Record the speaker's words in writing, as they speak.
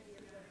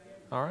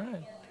All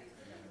right.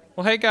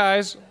 Well, hey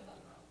guys,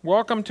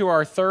 welcome to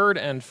our third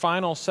and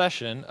final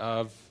session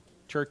of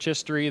Church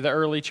History, the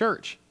Early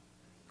Church.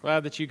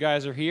 Glad that you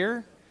guys are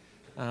here.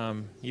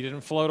 You didn't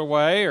float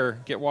away or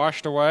get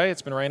washed away.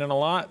 It's been raining a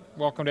lot.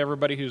 Welcome to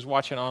everybody who's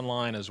watching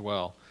online as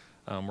well.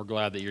 We're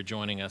glad that you're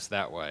joining us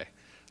that way.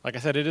 Like I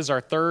said, it is our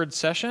third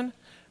session.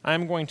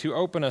 I'm going to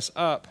open us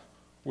up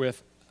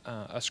with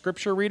a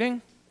scripture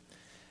reading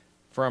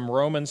from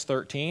Romans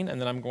 13, and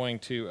then I'm going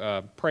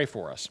to pray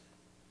for us.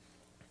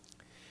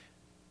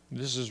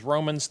 This is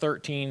Romans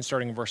 13,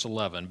 starting in verse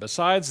 11.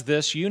 Besides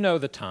this, you know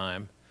the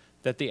time,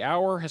 that the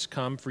hour has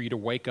come for you to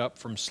wake up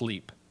from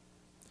sleep.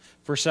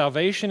 For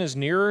salvation is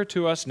nearer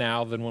to us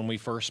now than when we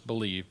first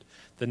believed.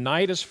 The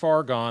night is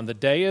far gone, the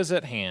day is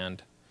at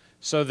hand.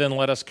 So then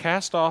let us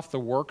cast off the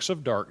works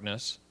of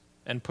darkness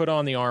and put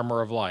on the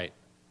armor of light.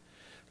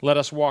 Let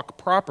us walk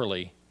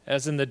properly,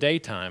 as in the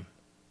daytime,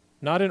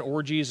 not in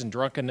orgies and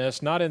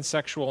drunkenness, not in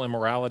sexual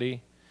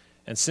immorality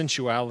and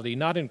sensuality,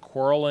 not in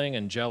quarreling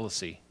and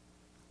jealousy,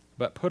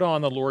 but put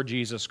on the Lord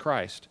Jesus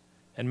Christ,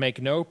 and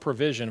make no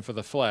provision for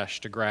the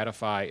flesh to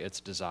gratify its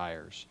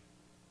desires.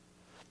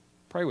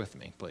 Pray with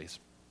me, please.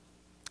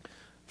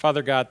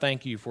 Father God,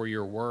 thank you for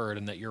your word,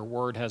 and that your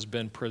word has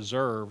been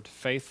preserved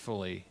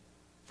faithfully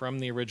from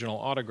the original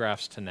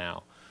autographs to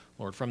now,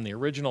 Lord, from the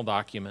original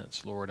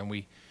documents, Lord, and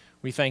we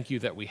thank you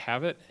that we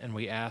have it, and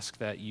we ask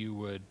that you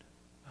would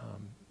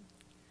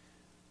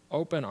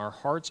open our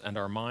hearts and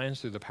our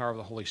minds through the power of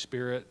the Holy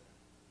Spirit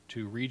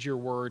to read your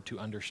word, to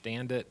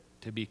understand it,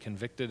 to be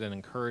convicted and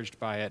encouraged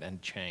by it,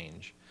 and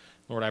change.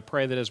 Lord, I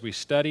pray that as we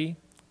study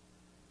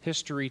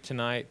history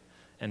tonight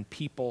and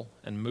people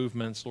and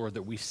movements, Lord,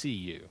 that we see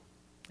you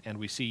and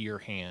we see your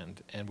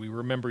hand and we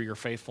remember your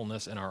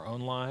faithfulness in our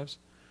own lives,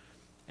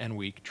 and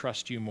we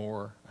trust you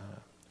more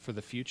for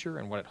the future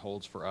and what it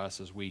holds for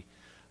us as we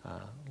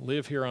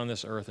live here on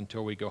this earth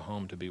until we go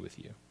home to be with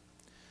you.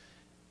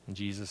 In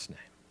Jesus'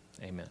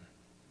 name, amen.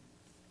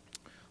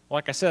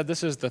 Like I said,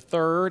 this is the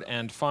third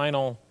and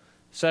final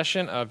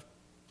session of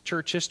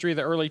Church History,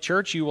 the Early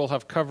Church. You will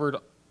have covered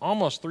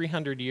almost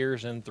 300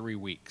 years in 3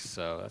 weeks,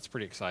 so that's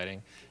pretty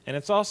exciting. And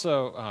it's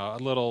also a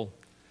little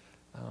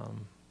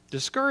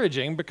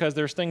discouraging because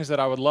there's things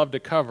that I would love to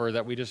cover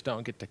that we just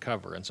don't get to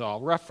cover. And so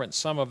I'll reference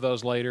some of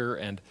those later,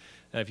 and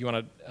if you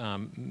want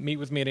to meet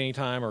with me at any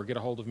time or get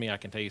a hold of me, I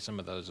can tell you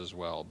some of those as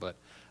well. But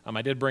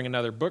I did bring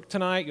another book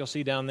tonight. You'll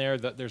see down there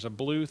that there's a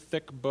blue,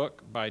 thick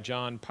book by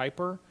John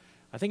Piper.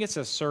 I think it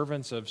says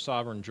Servants of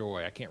Sovereign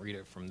Joy. I can't read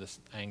it from this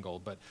angle,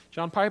 but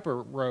John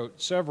Piper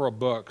wrote several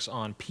books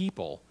on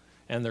people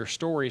and their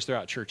stories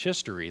throughout church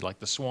history, like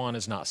The Swan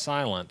is Not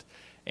Silent,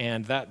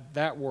 and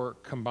that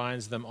work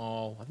combines them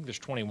all, I think there's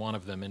 21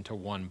 of them, into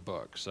one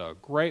book. So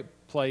great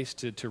place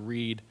to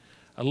read,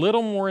 a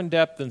little more in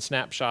depth than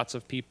snapshots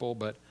of people,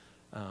 but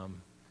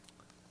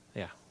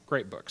yeah,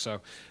 great book. So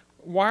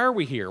why are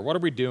we here? What are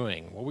we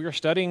doing? Well, we are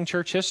studying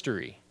church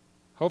history.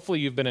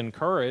 Hopefully you've been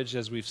encouraged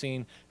as we've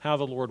seen how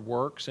the Lord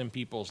works in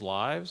people's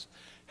lives,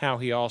 how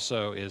he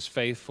also is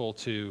faithful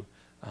to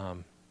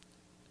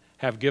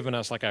have given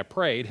us, like I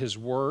prayed, his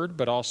word,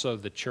 but also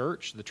the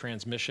church, the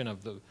transmission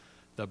of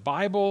the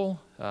Bible.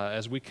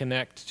 As we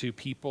connect to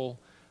people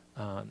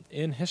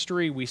in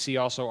history, we see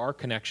also our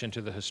connection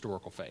to the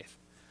historical faith.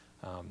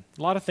 A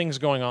lot of things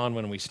going on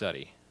when we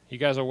study. You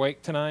guys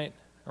awake tonight?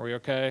 Are we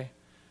okay?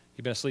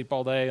 You've been asleep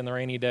all day in the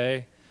rainy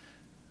day?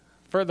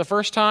 For the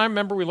first time,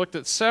 remember, we looked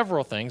at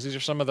several things. These are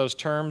some of those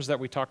terms that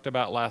we talked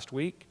about last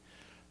week.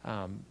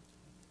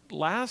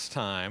 Last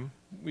time,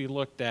 we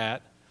looked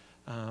at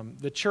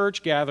the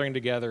church gathering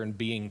together and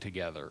being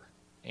together.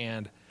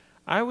 And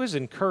I was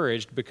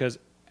encouraged because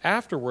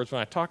afterwards, when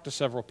I talked to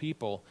several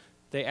people,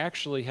 they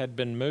actually had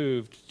been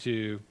moved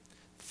to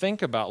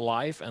think about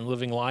life and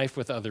living life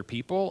with other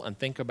people and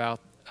think about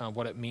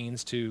what it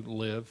means to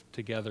live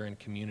together in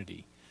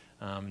community.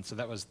 So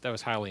that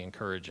was highly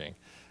encouraging.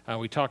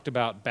 We talked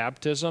about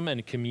baptism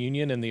and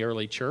communion in the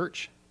early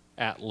church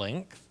at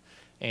length,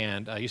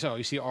 and you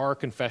see our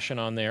confession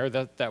on there.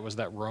 That was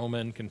that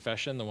Roman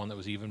confession, the one that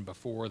was even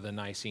before the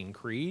Nicene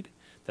Creed,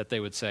 that they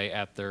would say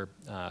at their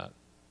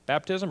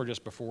baptism or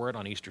just before it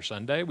on Easter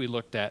Sunday. We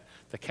looked at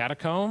the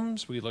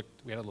catacombs. We had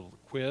a little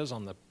quiz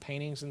on the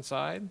paintings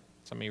inside.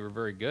 Some of you were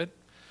very good.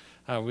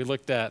 We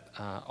looked at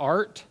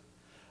art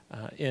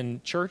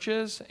in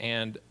churches,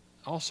 and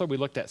also, we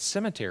looked at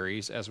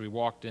cemeteries as we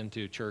walked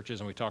into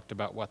churches, and we talked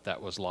about what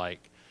that was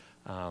like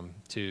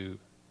to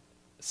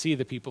see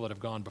the people that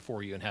have gone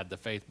before you and had the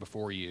faith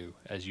before you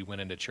as you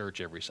went into church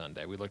every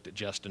Sunday. We looked at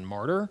Justin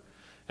Martyr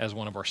as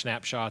one of our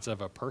snapshots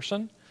of a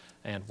person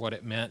and what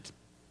it meant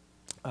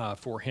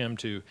for him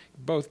to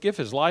both give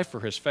his life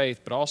for his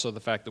faith, but also the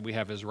fact that we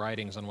have his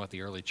writings on what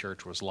the early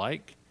church was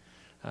like.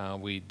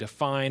 We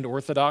defined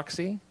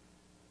orthodoxy.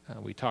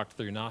 We talked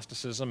through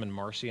Gnosticism and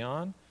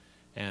Marcion,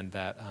 and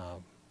that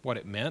what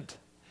it meant,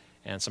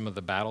 and some of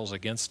the battles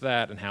against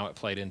that, and how it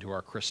played into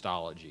our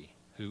Christology,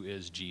 who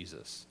is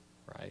Jesus,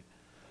 right?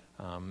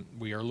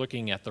 We are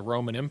looking at the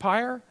Roman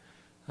Empire.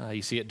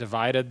 You see it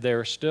divided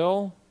there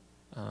still.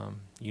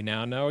 You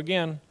now know,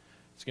 again,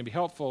 It's going to be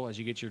helpful as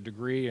you get your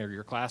degree or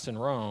your class in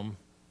Rome.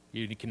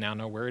 You can now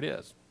know where it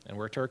is and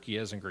where Turkey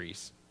is in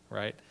Greece,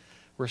 right?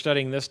 We're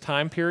studying this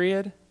time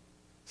period,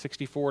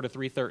 64 to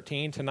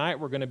 313. Tonight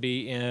we're going to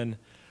be in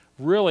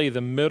really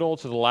the middle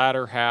to the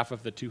latter half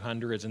of the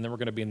 200s, and then we're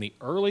going to be in the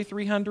early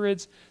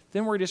 300s.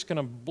 Then we're just going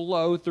to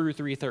blow through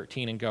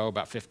 313 and go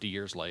about 50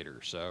 years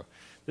later. So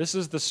this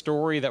is the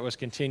story that was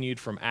continued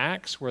from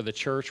Acts, where the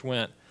church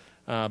went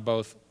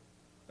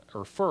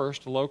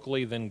first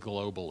locally, then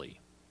globally.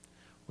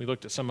 We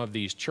looked at some of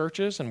these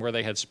churches and where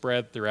they had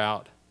spread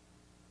throughout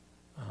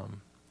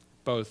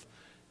both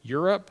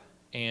Europe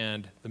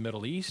and the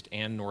Middle East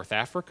and North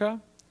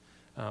Africa.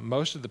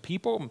 Most of the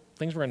people,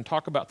 things we're going to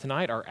talk about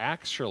tonight, are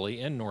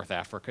actually in North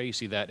Africa. You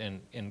see that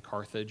in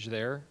Carthage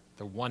there,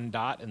 the one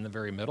dot in the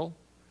very middle.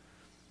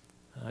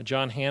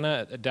 John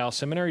Hanna at Dallas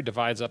Seminary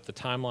divides up the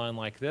timeline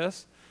like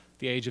this: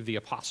 the age of the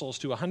apostles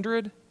to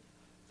 100,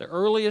 the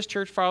earliest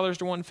church fathers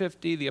to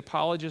 150, the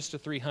apologists to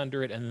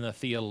 300, and then the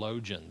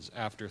theologians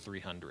after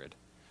 300.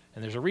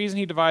 And there's a reason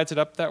he divides it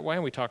up that way,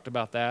 and we talked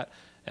about that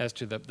as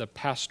to the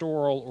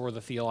pastoral or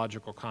the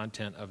theological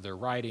content of their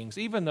writings,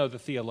 even though the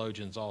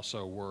theologians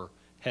also were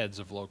heads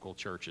of local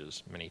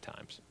churches many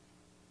times.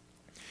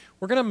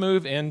 We're going to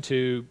move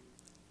into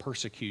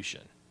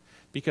persecution,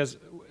 because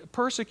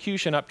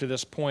persecution up to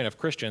this point of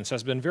Christians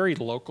has been very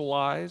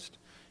localized.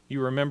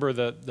 You remember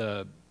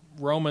the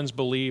Romans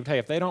believed, hey,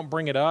 if they don't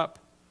bring it up,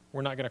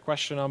 we're not going to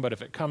question them, but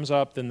if it comes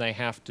up, then they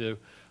have to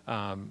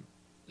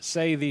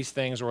say these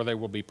things or they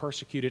will be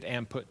persecuted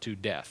and put to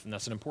death. And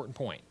that's an important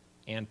point,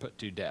 and put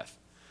to death.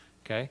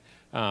 Okay?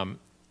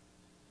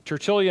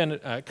 Tertullian,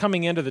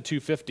 coming into the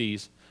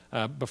 250s,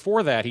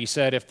 before that, he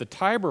said, if the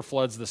Tiber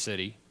floods the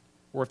city,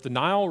 or if the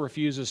Nile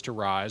refuses to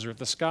rise, or if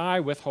the sky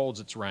withholds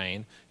its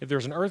rain, if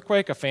there's an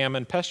earthquake, a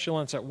famine,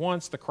 pestilence, at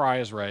once the cry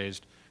is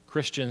raised,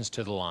 Christians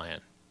to the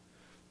lion.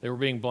 They were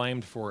being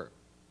blamed for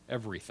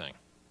everything,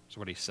 is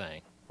what he's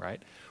saying,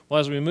 right? Well,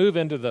 as we move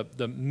into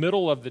the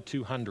middle of the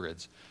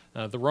 200s,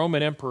 the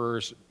Roman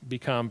emperors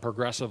become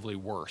progressively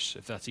worse,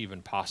 if that's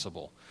even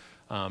possible.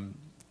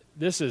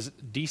 This is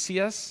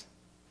Decius.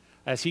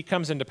 As he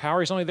comes into power,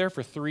 he's only there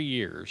for 3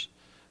 years,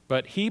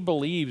 but he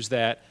believes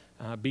that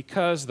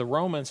because the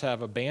Romans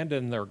have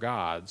abandoned their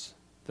gods,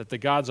 that the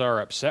gods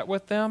are upset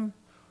with them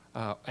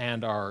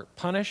and are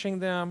punishing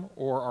them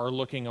or are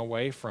looking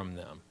away from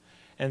them.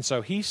 And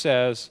so he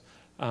says,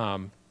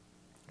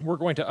 we're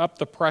going to up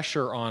the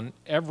pressure on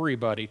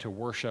everybody to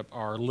worship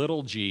our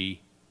little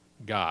g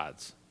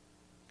gods.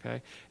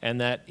 Okay?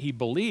 And that he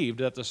believed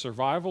that the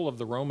survival of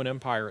the Roman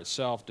Empire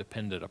itself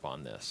depended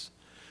upon this.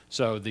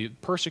 So the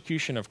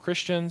persecution of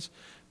Christians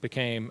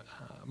became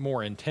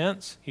more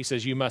intense. He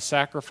says you must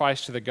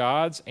sacrifice to the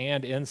gods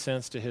and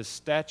incense to his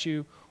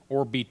statue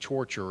or be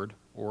tortured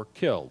or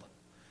killed.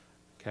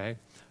 Okay?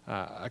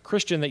 A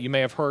Christian that you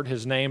may have heard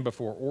his name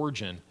before,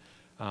 Origen,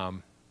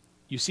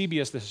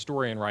 Eusebius the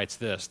historian writes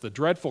this: the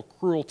dreadful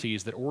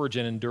cruelties that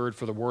Origen endured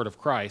for the word of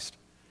Christ,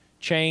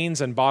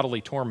 chains and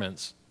bodily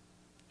torments,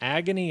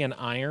 agony and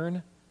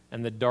iron,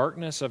 and the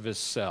darkness of his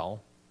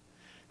cell,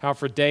 how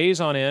for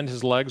days on end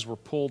his legs were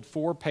pulled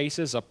 4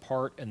 paces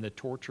apart in the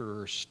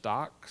torturer's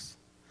stocks,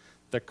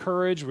 the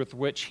courage with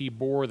which he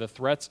bore the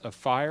threats of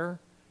fire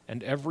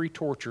and every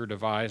torture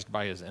devised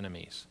by his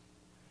enemies.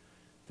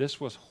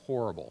 This was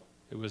horrible.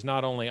 It was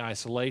not only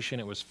isolation,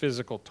 it was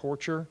physical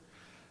torture,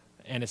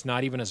 and it's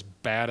not even as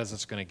bad as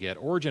it's going to get.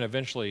 Origen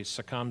eventually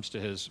succumbs to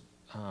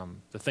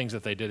the things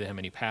that they did to him,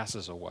 and he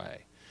passes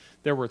away.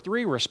 There were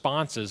 3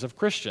 responses of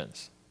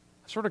Christians.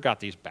 I sort of got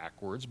these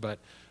backwards, but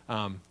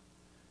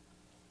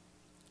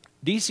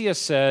Decius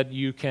said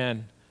you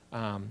can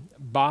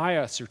buy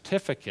a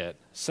certificate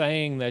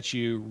saying that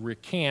you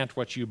recant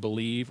what you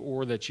believe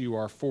or that you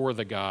are for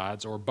the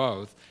gods or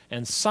both,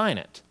 and sign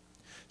it.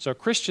 So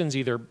Christians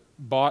either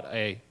bought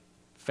a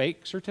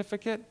fake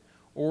certificate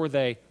or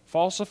they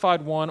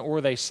falsified one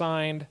or they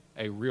signed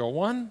a real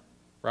one,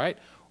 right?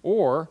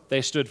 Or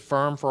they stood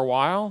firm for a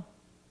while,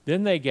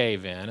 then they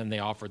gave in and they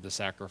offered the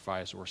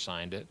sacrifice or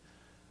signed it,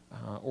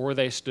 or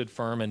they stood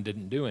firm and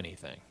didn't do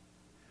anything,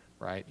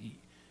 right?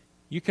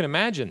 You can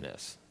imagine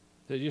this.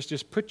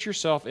 Just put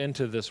yourself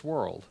into this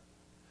world.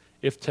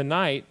 If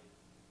tonight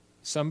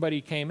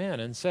somebody came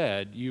in and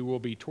said, you will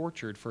be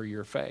tortured for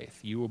your faith,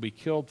 you will be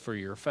killed for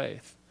your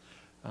faith,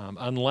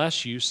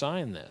 unless you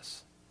sign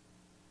this,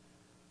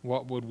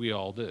 what would we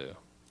all do?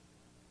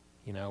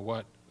 You know,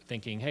 what,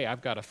 thinking, hey,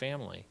 I've got a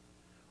family,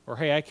 or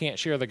hey, I can't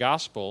share the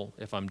gospel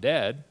if I'm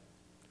dead,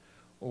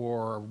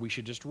 or we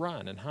should just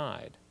run and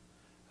hide.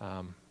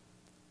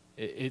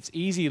 It's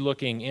easy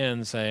looking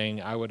in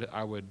saying, I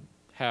would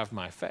have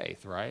my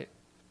faith, right?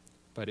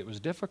 But it was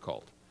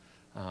difficult.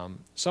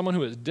 Someone who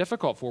was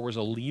difficult for was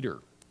a leader,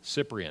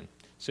 Cyprian.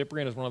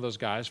 Cyprian is one of those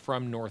guys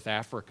from North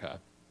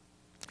Africa.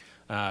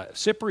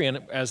 Cyprian,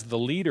 as the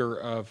leader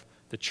of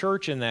the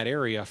church in that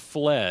area,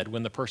 fled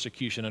when the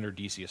persecution under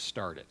Decius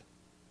started.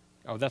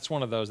 Oh, that's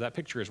one of those, that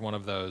picture is one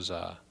of those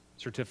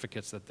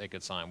certificates that they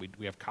could sign.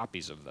 We have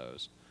copies of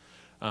those.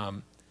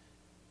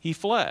 He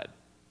fled.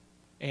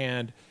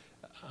 And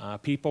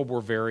people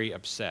were very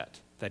upset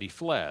that he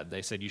fled.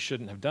 They said, you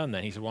shouldn't have done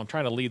that. He said, well, I'm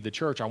trying to lead the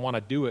church. I want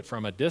to do it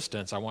from a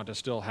distance. I want to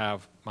still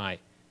have my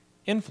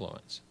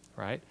influence,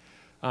 right?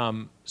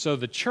 So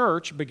the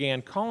church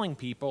began calling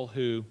people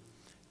who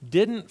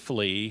didn't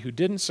flee, who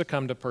didn't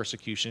succumb to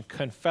persecution,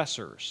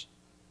 confessors.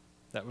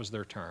 That was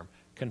their term,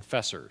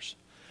 confessors.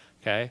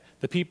 Okay?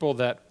 The people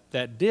that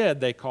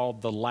did, they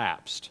called the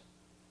lapsed.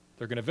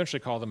 They're going to eventually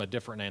call them a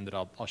different name that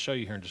I'll show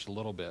you here in just a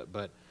little bit.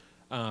 But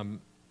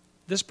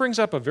this brings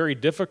up a very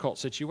difficult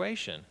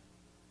situation,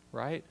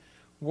 right?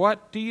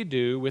 What do you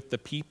do with the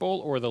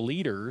people or the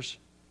leaders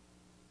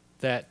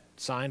that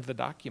signed the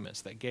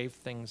documents, that gave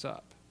things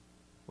up?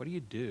 What do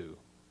you do?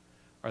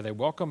 Are they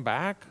welcome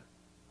back?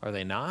 Are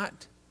they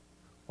not?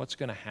 What's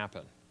going to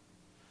happen?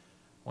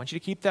 I want you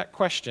to keep that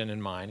question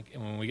in mind,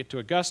 and when we get to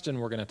Augustine,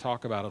 we're going to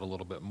talk about it a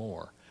little bit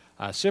more.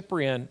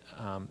 Cyprian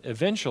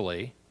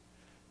eventually,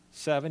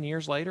 7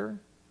 years later,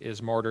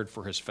 is martyred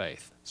for his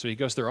faith. So he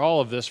goes through all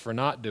of this for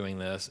not doing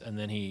this, and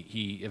then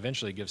he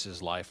eventually gives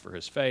his life for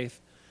his faith.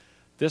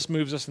 This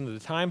moves us into the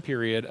time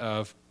period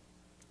of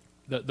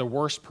the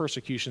worst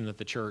persecution that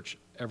the church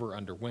ever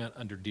underwent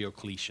under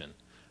Diocletian.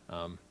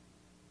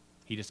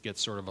 He just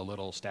gets sort of a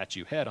little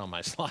statue head on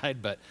my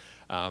slide, but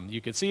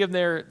you can see him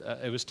there.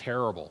 It was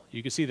terrible.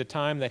 You can see the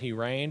time that he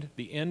reigned,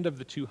 the end of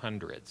the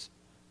 200s.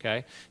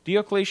 Okay?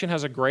 Diocletian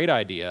has a great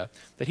idea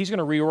that he's going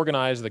to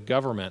reorganize the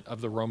government of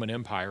the Roman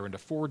Empire into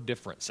 4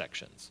 different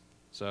sections.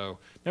 So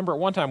remember, at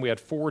one time we had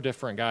 4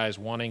 different guys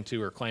wanting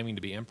to or claiming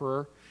to be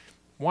emperor.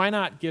 Why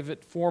not give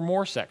it 4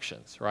 more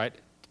sections, right?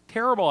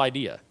 Terrible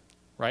idea,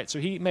 right? So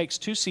he makes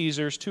 2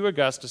 Caesars, 2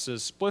 Augustuses,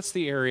 splits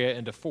the area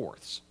into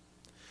fourths.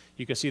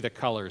 You can see the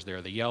colors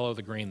there, the yellow,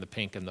 the green, the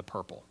pink, and the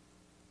purple.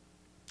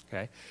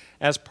 Okay?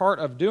 As part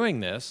of doing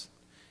this,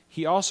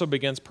 he also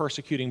begins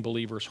persecuting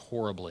believers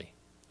horribly.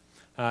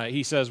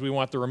 He says we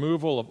want the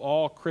removal of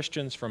all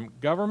Christians from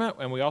government,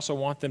 and we also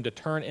want them to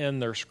turn in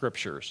their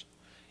scriptures.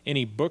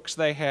 Any books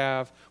they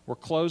have, we're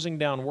closing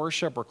down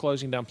worship, we're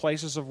closing down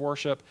places of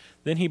worship.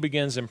 Then he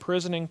begins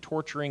imprisoning,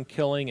 torturing,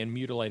 killing, and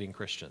mutilating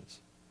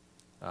Christians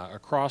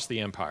across the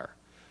empire.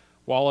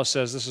 Wallace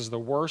says this is the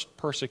worst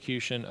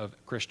persecution of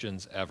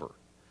Christians ever.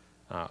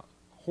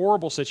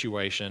 Horrible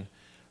situation.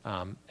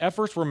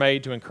 Efforts were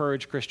made to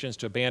encourage Christians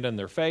to abandon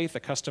their faith.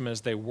 Accustomed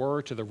as they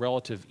were to the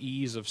relative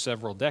ease of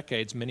several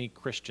decades, many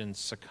Christians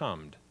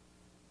succumbed.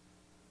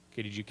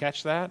 Okay, did you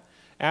catch that?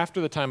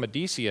 After the time of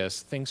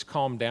Decius, things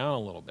calmed down a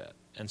little bit.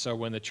 And so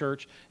when the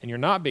church, and you're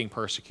not being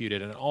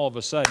persecuted, and all of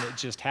a sudden it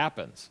just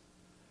happens,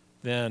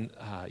 then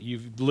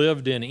you've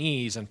lived in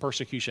ease and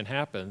persecution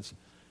happens,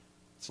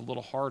 it's a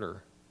little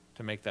harder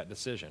to make that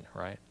decision,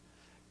 right?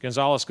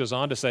 Gonzalez goes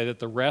on to say that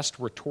the rest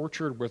were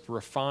tortured with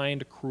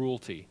refined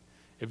cruelty,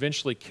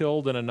 eventually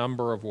killed in a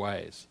number of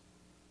ways.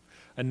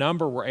 A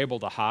number were able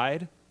to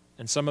hide,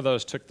 and some of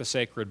those took the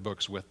sacred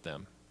books with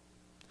them.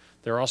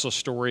 There are also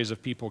stories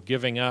of people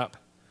giving up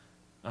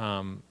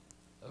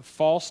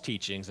false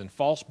teachings and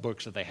false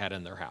books that they had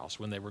in their house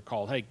when they were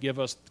called, hey, give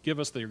us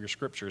your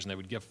scriptures, and they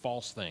would give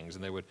false things,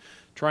 and they would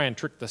try and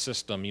trick the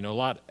system. You know, a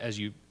lot as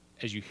you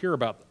hear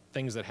about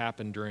things that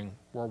happened during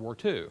World War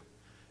II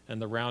and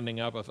the rounding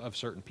up of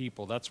certain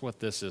people. That's what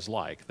this is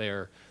like. They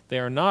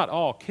are not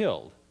all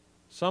killed.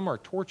 Some are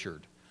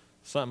tortured.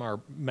 Some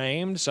are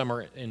maimed. Some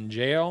are in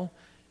jail.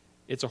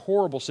 It's a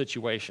horrible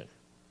situation,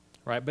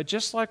 right? But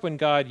just like when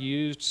God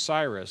used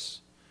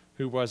Cyrus,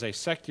 who was a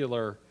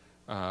secular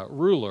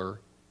ruler,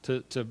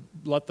 to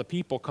let the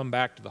people come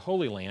back to the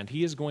Holy Land,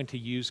 he is going to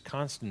use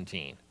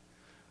Constantine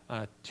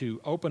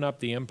to open up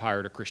the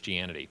empire to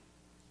Christianity.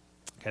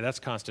 Okay, that's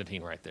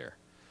Constantine right there.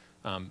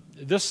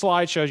 This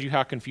slide shows you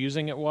how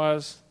confusing it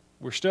was.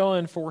 We're still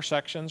in 4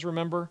 sections,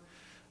 remember?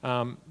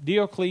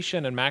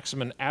 Diocletian and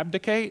Maximin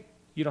abdicate.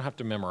 You don't have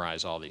to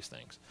memorize all these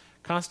things.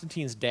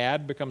 Constantine's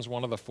dad becomes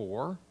one of the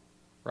 4,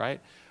 right?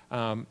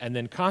 And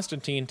then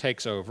Constantine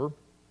takes over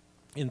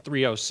in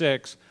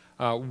 306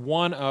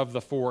 one of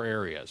the 4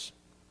 areas,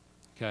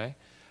 okay?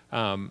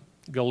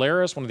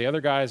 Galerius, one of the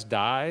other guys,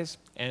 dies,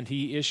 and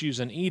he issues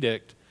an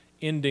edict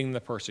ending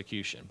the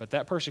persecution. But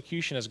that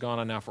persecution has gone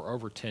on now for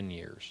over 10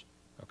 years,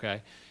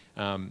 okay?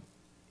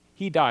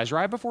 He dies.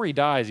 Right before he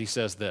dies, he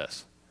says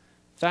this: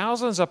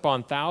 thousands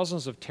upon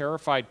thousands of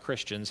terrified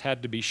Christians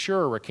had to be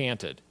sure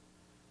recanted,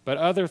 but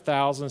other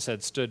thousands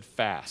had stood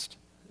fast,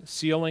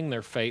 sealing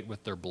their fate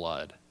with their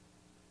blood.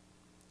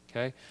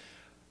 Okay?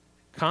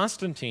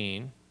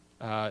 Constantine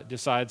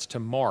decides to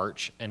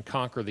march and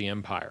conquer the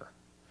empire.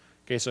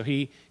 Okay, so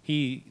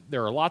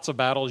there are lots of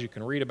battles. You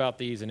can read about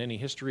these in any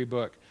history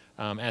book.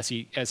 As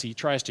he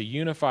tries to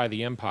unify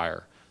the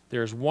empire,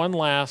 there's one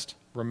last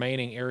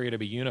remaining area to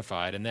be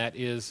unified, and that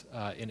is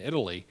in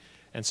Italy.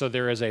 And so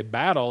there is a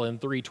battle in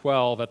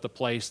 312 at the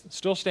place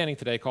still standing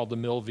today called the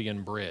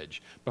Milvian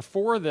Bridge.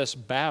 Before this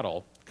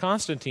battle,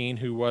 Constantine,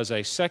 who was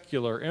a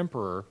secular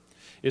emperor,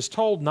 is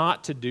told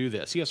not to do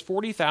this. He has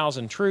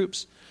 40,000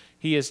 troops.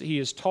 He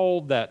is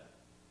told that,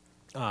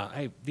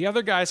 hey, the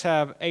other guys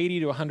have 80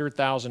 to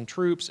 100,000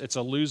 troops. It's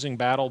a losing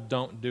battle.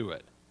 Don't do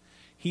it.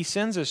 He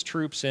sends his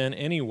troops in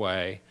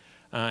anyway,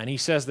 and he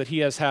says that he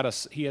has had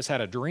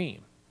a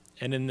dream.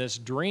 And in this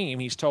dream,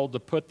 he's told to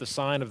put the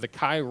sign of the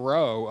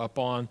Chi-Rho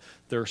upon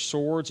their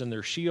swords and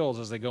their shields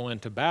as they go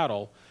into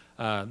battle,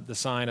 the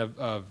sign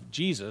of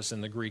Jesus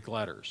in the Greek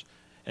letters.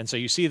 And so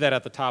you see that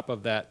at the top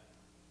of that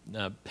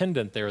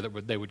pendant there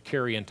that they would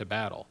carry into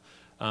battle,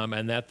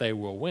 and that they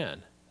will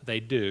win. They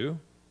do.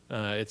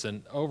 It's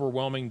an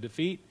overwhelming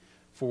defeat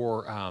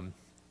for,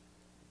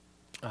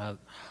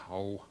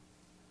 hold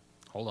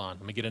on,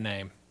 let me get a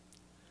name.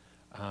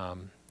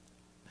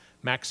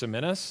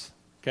 Maximinus,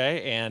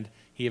 okay, and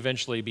he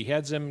eventually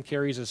beheads him,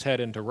 carries his head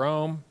into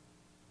Rome.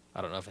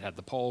 I don't know if it had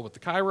the pole with the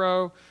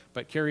Chi-Rho,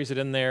 but carries it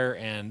in there,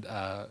 and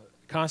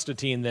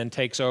Constantine then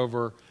takes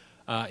over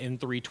in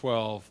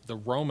 312 the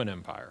Roman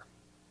Empire.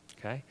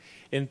 Okay,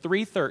 in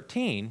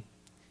 313,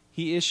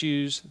 he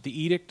issues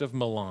the Edict of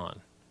Milan,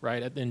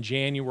 right, in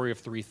January of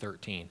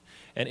 313.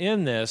 And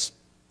in this,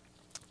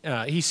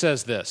 he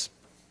says this: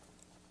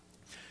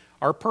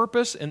 our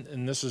purpose,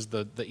 and this is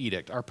the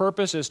edict, our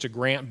purpose is to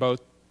grant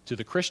both to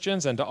the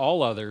Christians and to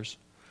all others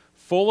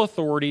full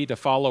authority to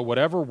follow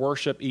whatever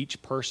worship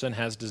each person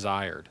has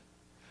desired,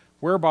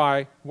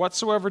 whereby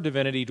whatsoever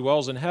divinity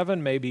dwells in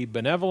heaven may be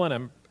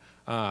benevolent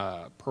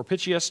and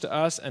propitious to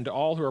us and to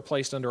all who are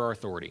placed under our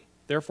authority.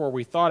 Therefore,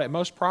 we thought it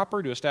most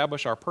proper to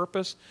establish our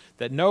purpose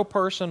that no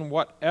person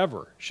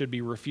whatever should be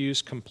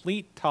refused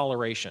complete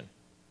toleration.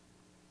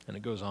 And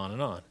it goes on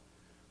and on.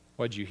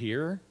 What'd you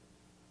hear?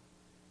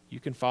 You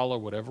can follow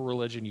whatever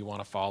religion you want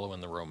to follow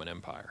in the Roman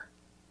Empire.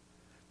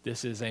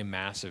 This is a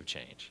massive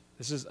change.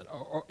 This is,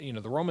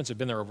 the Romans have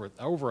been there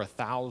over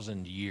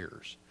 1,000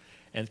 years.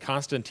 And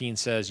Constantine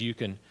says you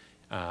can,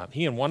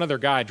 he and one other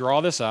guy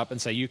draw this up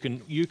and say you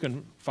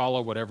can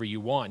follow whatever you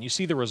want. You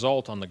see the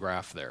result on the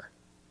graph there.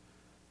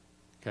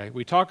 Okay,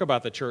 we talk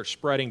about the church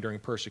spreading during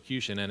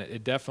persecution, and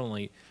it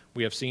definitely,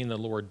 we have seen the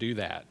Lord do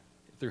that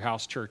through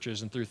house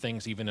churches and through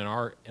things even in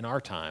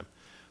our time.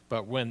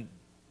 But when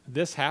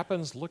this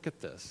happens, look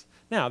at this.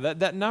 Now,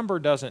 that number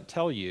doesn't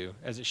tell you,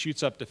 as it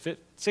shoots up to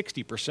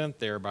 60%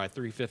 there by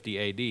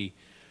 350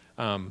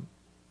 AD,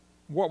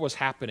 what was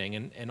happening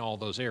in all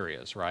those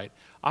areas, right?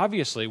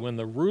 Obviously, when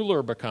the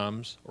ruler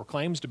becomes or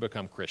claims to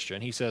become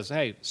Christian, he says,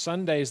 hey,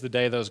 Sunday's the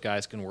day those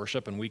guys can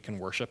worship and we can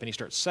worship, and he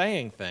starts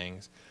saying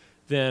things,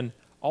 then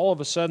all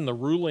of a sudden the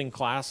ruling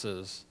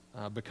classes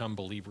become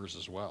believers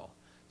as well.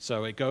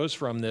 So it goes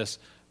from this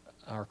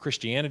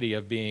Christianity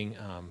of being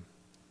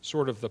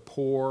sort of the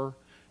poor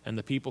and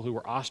the people who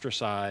were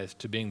ostracized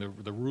to being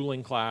the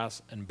ruling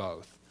class and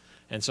both.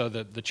 And so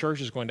the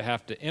church is going to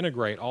have to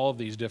integrate all of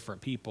these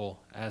different people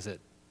as it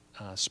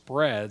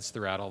spreads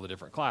throughout all the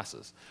different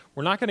classes.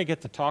 We're not going to get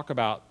to talk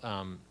about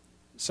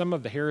some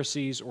of the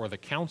heresies or the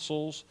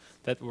councils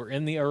that were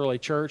in the early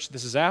church.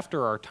 This is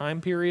after our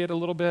time period a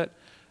little bit.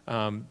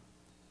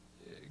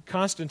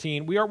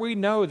 Constantine, we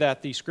know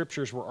that the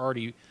scriptures were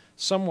already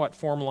somewhat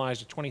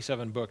formalized with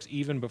 27 books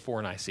even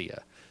before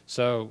Nicaea.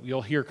 So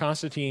you'll hear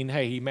Constantine,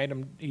 hey,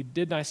 he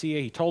did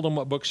Nicaea, he told them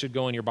what books should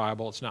go in your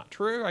Bible. It's not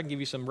true. I can give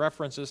you some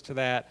references to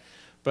that.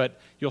 But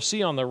you'll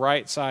see on the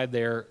right side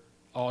there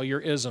all your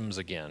isms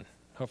again.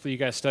 Hopefully you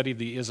guys studied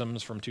the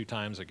isms from 2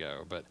 times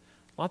ago, but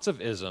lots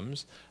of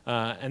isms.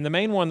 And the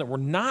main one that we're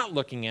not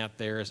looking at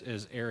there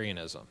is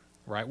Arianism,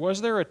 right?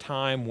 Was there a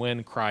time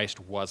when Christ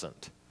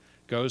wasn't?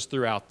 Goes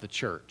throughout the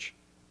church.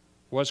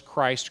 Was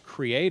Christ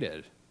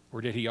created,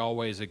 or did he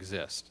always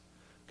exist?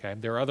 Okay,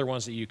 there are other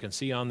ones that you can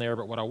see on there,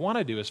 but what I want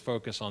to do is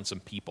focus on some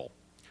people.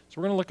 So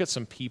we're going to look at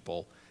some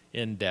people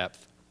in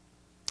depth.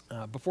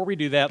 Before we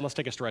do that, let's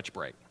take a stretch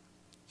break.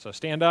 So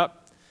stand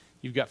up.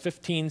 You've got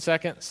 15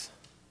 seconds.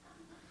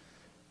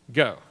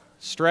 Go.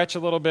 Stretch a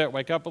little bit,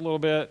 wake up a little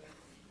bit.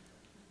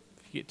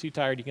 If you get too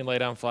tired, you can lay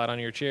down flat on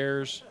your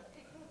chairs.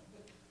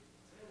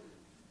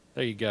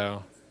 There you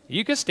go.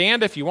 You can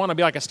stand if you want to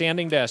be like a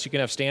standing desk. You can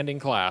have standing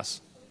class.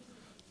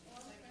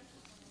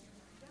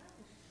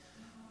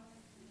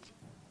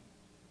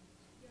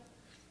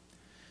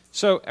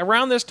 So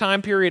around this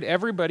time period,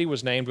 everybody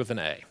was named with an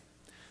A.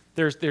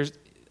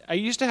 I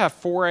used to have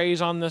 4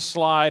 A's on this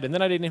slide, and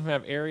then I didn't even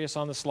have Arius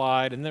on the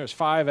slide, and there was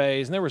 5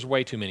 A's, and there was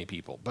way too many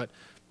people. But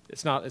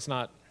it's not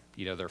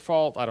their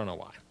fault. I don't know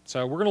why.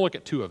 So we're going to look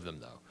at 2 of them,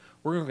 though.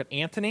 We're going to look at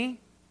Anthony,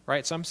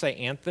 right? Some say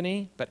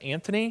Anthony, but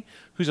Anthony,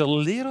 who's a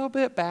little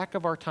bit back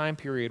of our time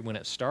period when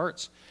it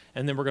starts,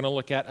 and then we're going to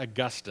look at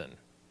Augustine,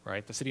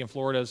 right? The city in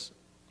Florida's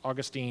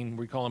Augustine.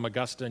 We call him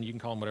Augustine. You can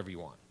call him whatever you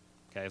want,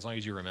 okay, as long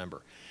as you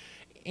remember.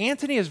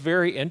 Anthony is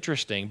very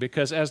interesting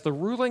because as the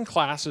ruling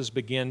classes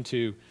begin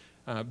to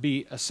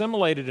be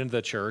assimilated into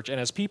the church, and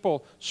as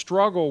people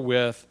struggle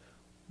with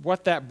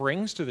what that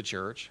brings to the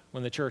church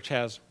when the church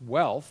has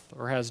wealth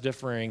or has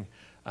differing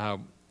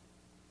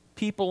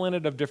people in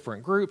it of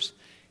different groups,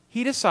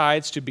 he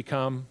decides to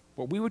become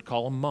what we would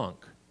call a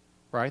monk,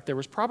 right? There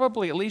was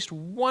probably at least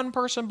one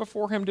person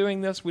before him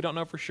doing this. We don't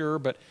know for sure,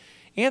 but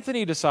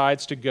Anthony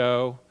decides to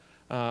go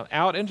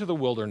out into the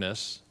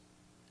wilderness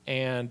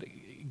and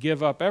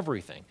give up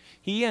everything.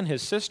 He and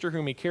his sister,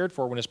 whom he cared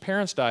for when his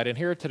parents died,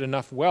 inherited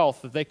enough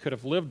wealth that they could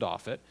have lived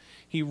off it.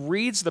 He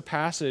reads the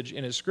passage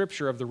in his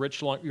scripture of the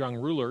rich young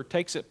ruler,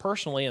 takes it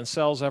personally, and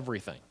sells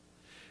everything.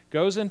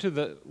 Goes into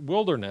the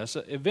wilderness.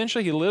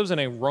 Eventually, he lives in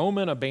a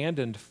Roman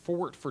abandoned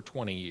fort for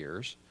 20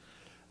 years,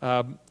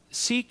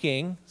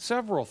 seeking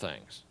several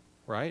things,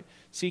 right?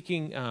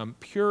 Seeking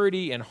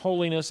purity and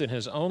holiness in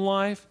his own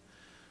life,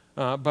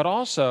 but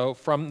also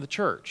from the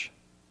church,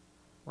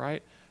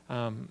 right?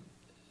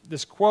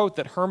 This quote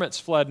that hermits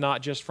fled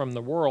not just from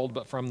the world,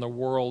 but from the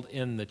world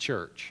in the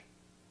church.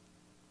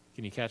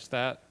 Can you catch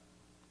that?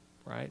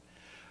 Right?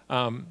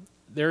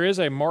 There is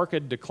a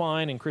marked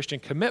decline in Christian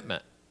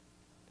commitment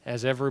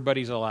as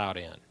everybody's allowed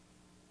in.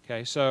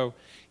 Okay, so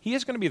he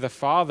is going to be the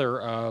father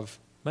of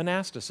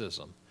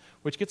monasticism,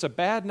 which gets a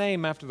bad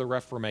name after the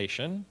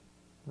Reformation,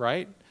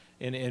 right?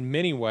 In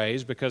many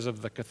ways because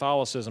of the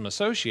Catholicism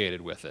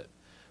associated with it.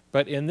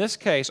 But in this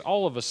case,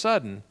 all of a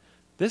sudden,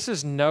 this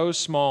is no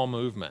small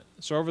movement.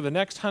 So over the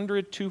next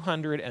 100,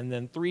 200, and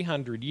then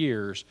 300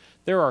 years,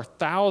 there are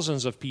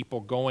thousands of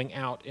people going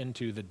out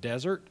into the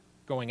desert,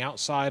 going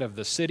outside of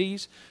the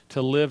cities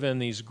to live in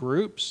these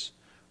groups,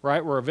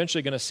 right? We're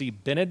eventually going to see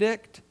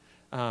Benedict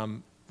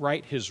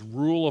write his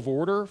rule of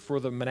order for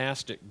the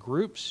monastic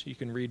groups. You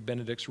can read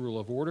Benedict's rule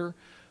of order.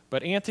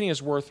 But Anthony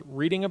is worth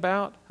reading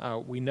about.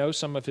 We know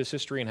some of his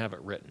history and have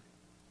it written.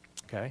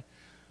 Okay?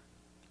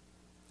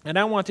 And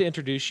I want to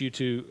introduce you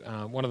to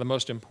one of the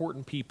most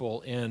important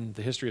people in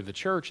the history of the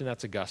church, and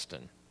that's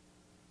Augustine.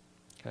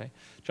 Okay?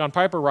 John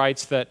Piper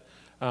writes that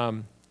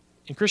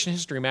in Christian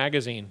History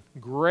magazine,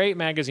 great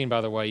magazine, by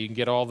the way, you can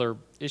get all their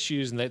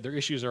issues, and their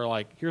issues are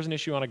like, here's an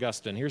issue on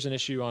Augustine, here's an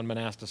issue on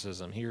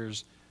monasticism,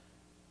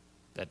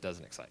 that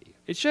doesn't excite you.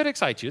 It should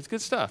excite you. It's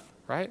good stuff,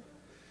 right?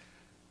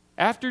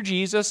 After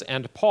Jesus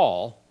and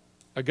Paul,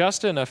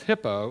 Augustine of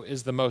Hippo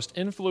is the most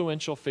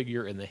influential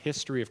figure in the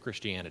history of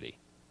Christianity.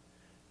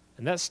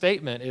 And that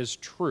statement is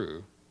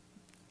true.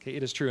 Okay,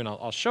 it is true, and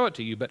I'll show it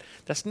to you, but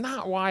that's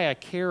not why I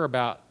care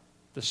about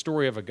the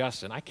story of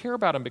Augustine. I care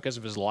about him because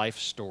of his life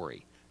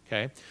story.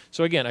 Okay?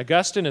 So again,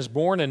 Augustine is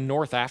born in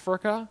North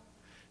Africa.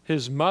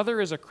 His mother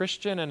is a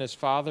Christian and his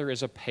father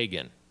is a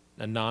pagan,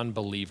 a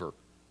non-believer.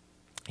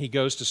 He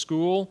goes to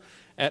school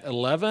at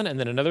 11 and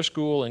then another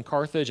school in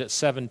Carthage at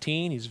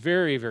 17. He's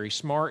very, very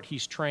smart.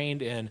 He's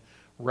trained in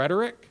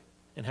rhetoric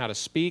and how to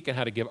speak and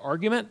how to give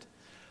argument.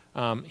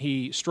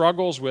 He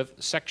struggles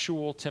with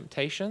sexual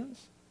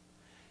temptations.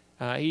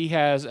 He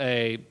has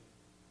a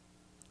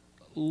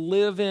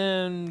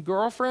live-in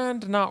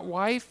girlfriend, not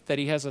wife, that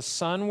he has a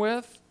son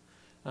with.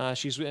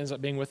 She ends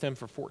up being with him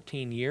for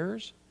 14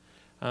 years.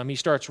 He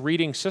starts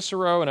reading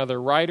Cicero and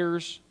other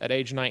writers at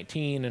age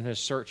 19 in his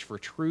search for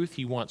truth.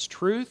 He wants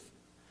truth,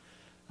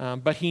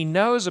 but he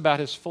knows about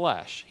his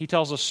flesh. He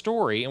tells a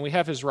story, and we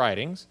have his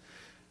writings.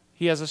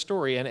 He has a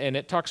story, and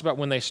it talks about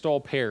when they stole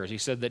pears. He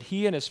said that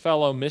he and his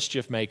fellow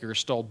mischief makers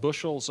stole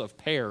bushels of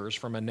pears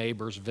from a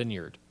neighbor's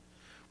vineyard.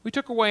 We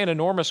took away an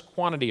enormous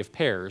quantity of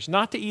pears,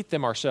 not to eat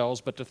them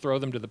ourselves, but to throw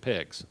them to the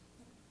pigs.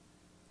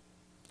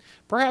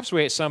 Perhaps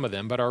we ate some of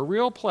them, but our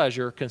real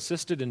pleasure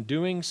consisted in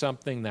doing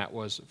something that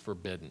was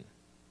forbidden.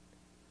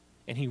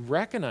 And he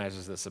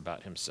recognizes this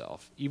about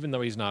himself, even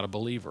though he's not a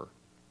believer.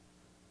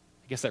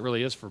 I guess that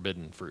really is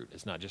forbidden fruit.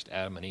 It's not just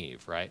Adam and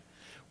Eve, right?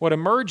 What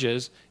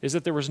emerges is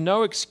that there was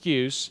no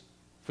excuse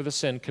for the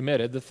sin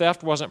committed. The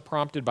theft wasn't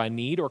prompted by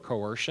need or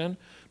coercion,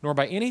 nor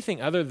by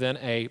anything other than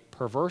a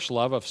perverse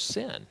love of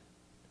sin.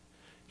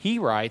 He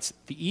writes,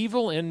 "The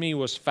evil in me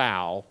was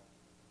foul,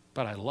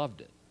 but I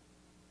loved it."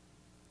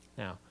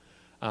 Now,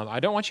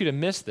 I don't want you to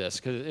miss this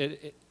because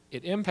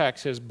it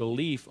impacts his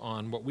belief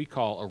on what we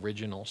call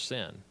original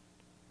sin,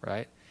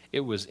 right? It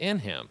was in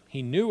him.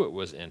 He knew it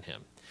was in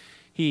him.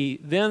 He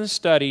then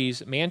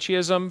studies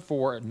Manichaeism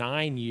for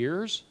 9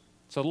 years.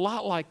 It's a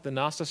lot like the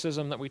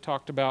Gnosticism that we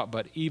talked about,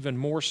 but even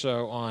more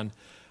so on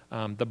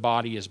the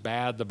body is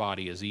bad, the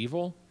body is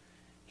evil.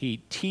 He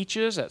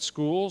teaches at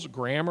schools,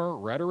 grammar,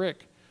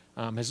 rhetoric.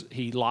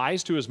 He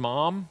lies to his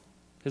mom.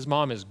 His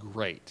mom is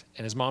great,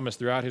 and his mom is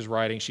throughout his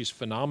writing. She's a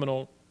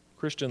phenomenal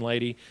Christian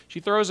lady. She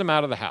throws him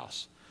out of the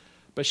house.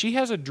 But she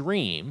has a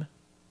dream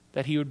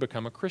that he would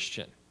become a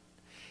Christian.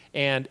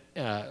 And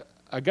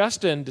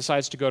Augustine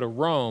decides to go to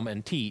Rome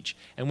and teach.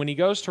 And when he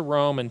goes to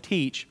Rome and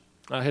teach,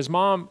 his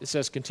mom, it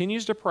says,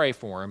 continues to pray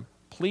for him,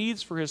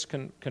 pleads for his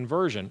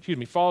conversion,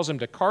 follows him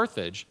to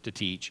Carthage to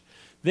teach.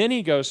 Then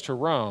he goes to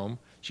Rome.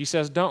 She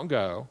says, don't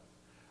go.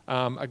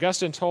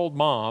 Augustine told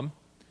mom,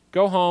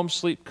 go home,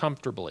 sleep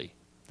comfortably.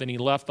 Then he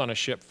left on a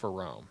ship for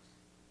Rome.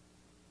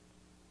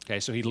 Okay,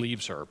 so he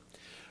leaves her.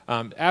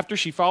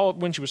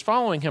 When she was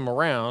following him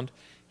around,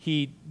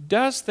 he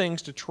does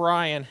things to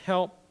try and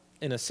help,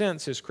 in a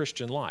sense, his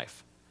Christian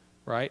life,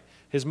 right?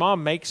 His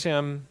mom makes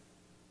him,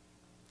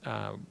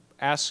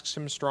 asks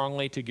him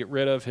strongly to get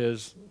rid of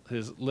his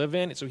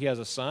live-in. So he has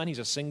a son. He's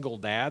a single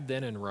dad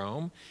then in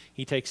Rome.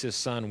 He takes his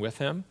son with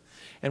him.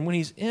 And when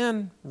he's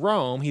in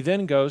Rome, he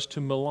then goes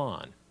to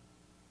Milan.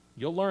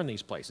 You'll learn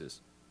these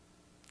places.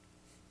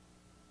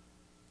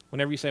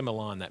 Whenever you say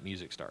Milan, that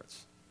music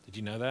starts. Did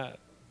you know that?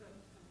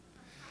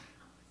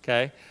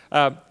 Okay.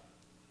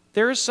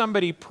 There is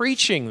somebody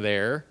preaching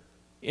there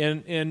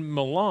in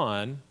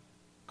Milan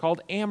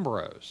called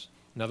Ambrose,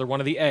 another one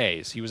of the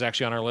A's. He was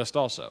actually on our list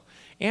also.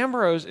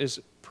 Ambrose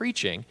is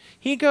preaching.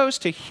 He goes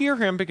to hear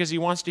him because he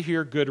wants to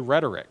hear good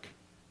rhetoric.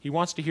 He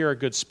wants to hear a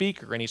good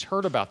speaker, and he's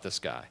heard about this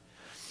guy.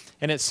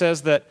 And it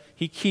says that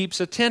he keeps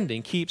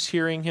attending, keeps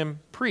hearing him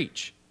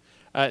preach.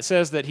 It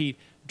says that he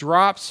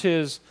drops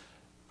his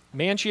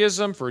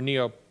Manchiism for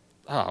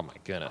oh my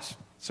goodness.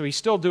 So he's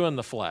still doing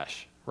the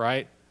flesh,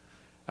 right?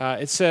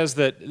 It says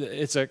that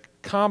it's a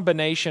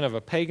combination of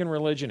a pagan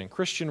religion and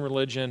Christian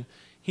religion.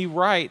 He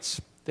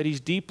writes that he's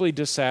deeply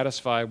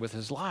dissatisfied with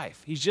his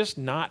life. He's just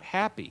not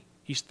happy.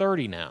 He's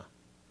 30 now.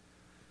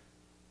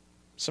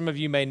 Some of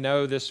you may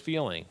know this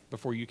feeling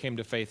before you came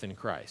to faith in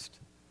Christ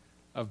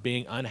of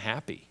being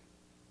unhappy.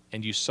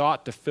 And you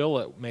sought to fill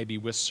it maybe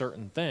with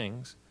certain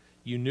things.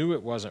 You knew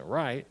it wasn't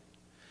right.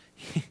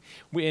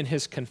 In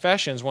his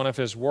Confessions, one of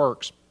his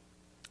works,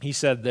 he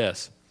said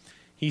this.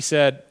 He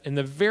said, in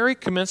the very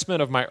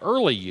commencement of my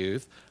early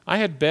youth, I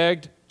had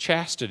begged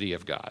chastity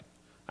of God.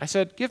 I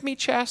said, give me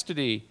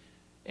chastity,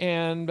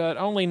 but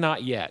only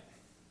not yet.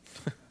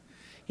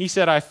 He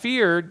said, I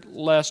feared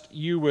lest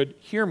you would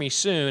hear me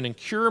soon and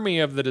cure me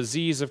of the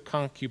disease of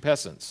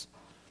concupiscence,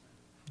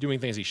 doing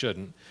things he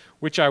shouldn't,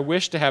 which I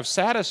wished to have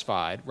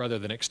satisfied rather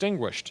than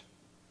extinguished.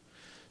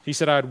 He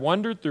said, I had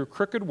wandered through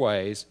crooked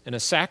ways in a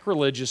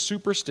sacrilegious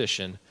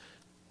superstition,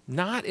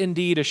 not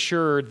indeed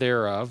assured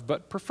thereof,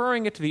 but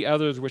preferring it to the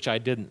others which I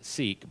didn't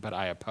seek, but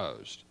I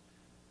opposed.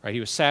 Right? He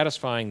was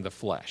satisfying the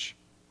flesh,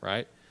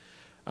 right?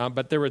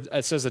 But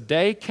it says, a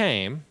day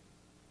came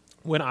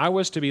when I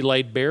was to be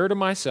laid bare to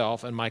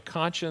myself, and my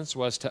conscience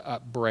was to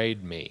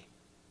upbraid me.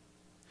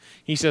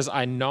 He says,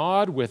 I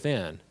gnawed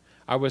within.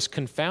 I was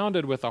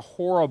confounded with a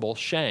horrible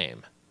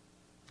shame.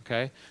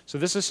 Okay? So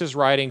this is his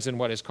writings in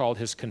what is called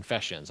his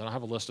Confessions. And I'll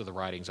have a list of the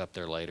writings up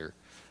there later.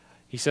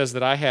 He says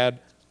that I had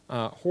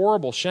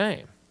horrible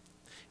shame.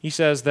 He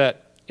says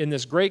that in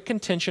this great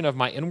contention of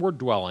my inward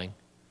dwelling,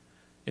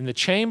 in the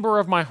chamber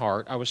of my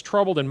heart, I was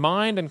troubled in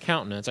mind and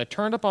countenance. I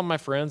turned upon my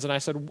friends, and I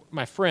said,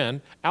 my friend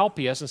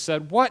Alpius, and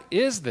said, what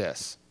is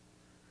this?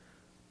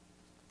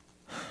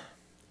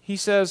 He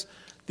says,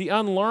 the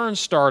unlearned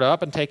start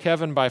up and take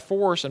heaven by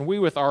force, and we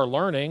with our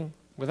learning,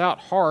 without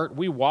heart,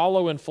 we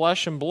wallow in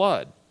flesh and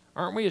blood.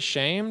 Aren't we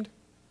ashamed?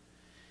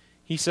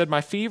 He said,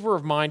 my fever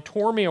of mind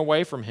tore me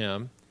away from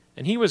him,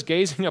 and he was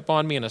gazing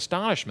upon me in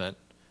astonishment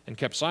and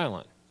kept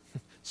silent.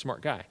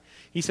 Smart guy.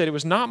 He said, it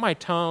was not my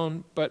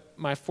tone, but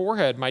my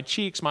forehead, my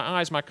cheeks, my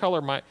eyes, my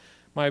color,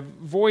 my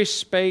voice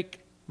spake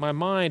my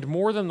mind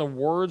more than the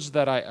words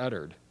that I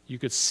uttered. You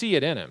could see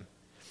it in him.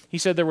 He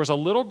said, there was a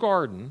little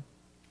garden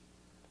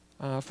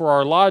for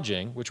our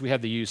lodging, which we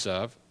had the use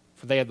of,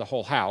 for they had the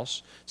whole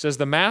house. It says,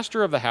 the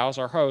master of the house,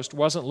 our host,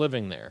 wasn't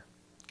living there.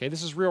 Okay,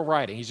 this is real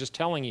writing. He's just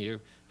telling you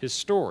his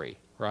story,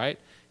 right?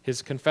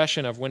 His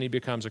confession of when he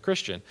becomes a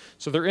Christian.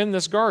 So they're in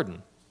this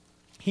garden.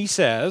 He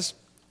says,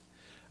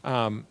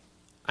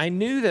 I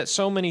knew that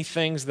so many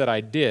things that I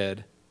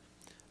did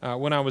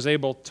when I was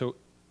able to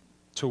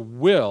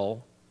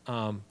will,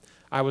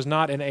 I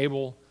wasn't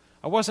able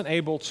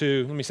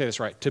to, let me say this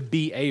right, to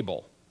be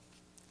able.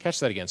 Catch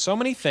that again. So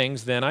many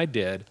things then I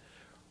did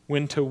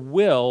when to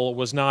will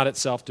was not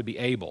itself to be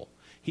able.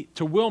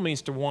 To will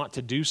means to want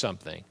to do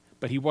something,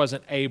 but he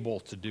wasn't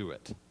able to do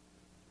it,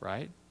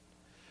 right?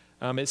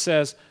 It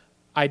says,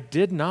 I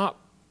did not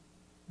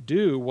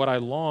do what I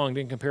longed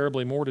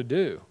incomparably more to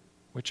do,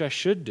 which I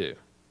should do,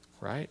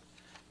 right?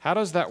 How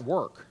does that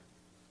work?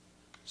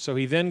 So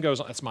he then goes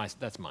on, that's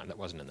mine, that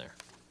wasn't in there.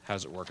 How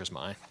does it work as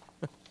mine?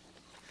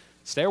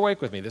 Stay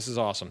awake with me, this is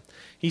awesome.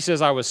 He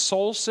says, I was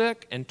soul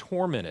sick and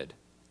tormented,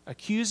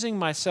 accusing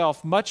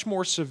myself much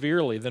more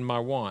severely than my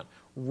wont,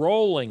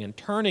 rolling and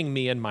turning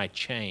me in my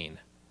chain,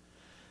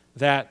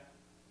 that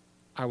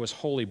I was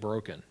wholly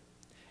broken.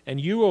 And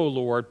you, O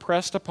Lord,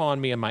 pressed upon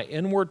me in my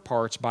inward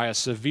parts by a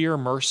severe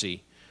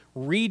mercy,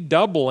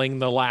 redoubling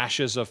the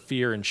lashes of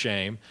fear and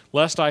shame,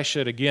 lest I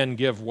should again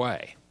give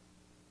way.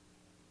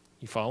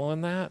 You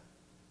following that?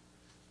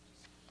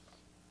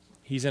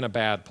 He's in a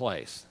bad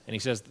place. And he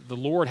says, the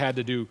Lord had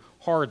to do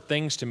hard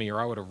things to me or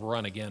I would have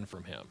run again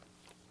from him.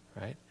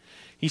 Right?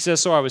 He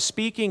says, so I was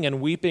speaking and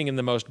weeping in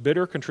the most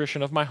bitter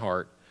contrition of my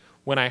heart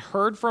when I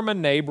heard from a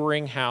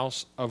neighboring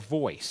house a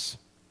voice.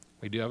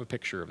 We do have a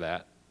picture of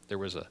that. There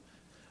was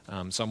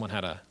someone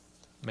had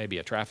maybe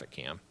a traffic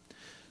cam.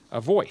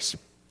 A voice.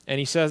 And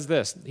he says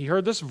this, he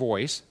heard this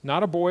voice,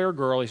 not a boy or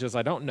girl, he says,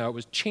 I don't know, it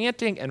was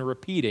chanting and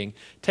repeating,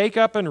 take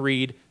up and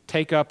read,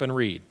 take up and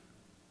read.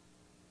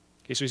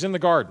 Okay, so he's in the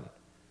garden.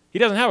 He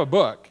doesn't have a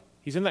book.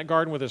 He's in that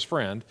garden with his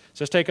friend.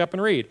 Says, take up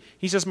and read.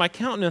 He says, my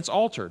countenance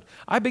altered.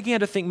 I began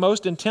to think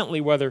most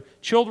intently whether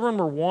children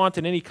were wont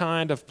in any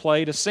kind of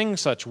play to sing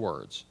such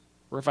words,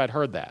 or if I'd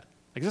heard that.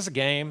 Like, is this a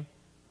game?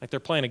 Like they're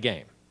playing a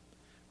game,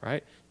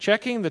 right?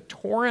 Checking the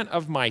torrent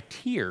of my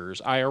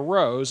tears, I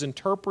arose,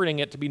 interpreting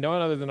it to be no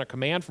other than a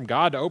command from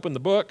God to open the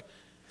book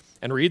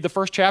and read the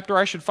first chapter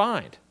I should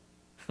find.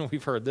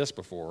 We've heard this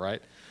before,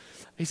 right?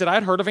 He said,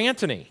 I'd heard of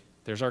Antony,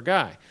 there's our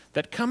guy,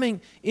 that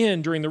coming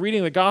in during the reading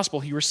of the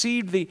gospel, he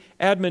received the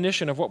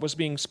admonition of what was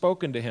being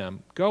spoken to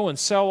him. Go and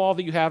sell all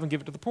that you have and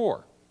give it to the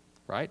poor,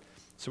 right?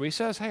 So he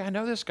says, hey, I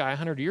know this guy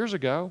 100 years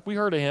ago. We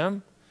heard of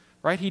him,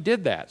 right? He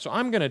did that, so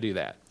I'm going to do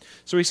that.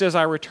 So he says,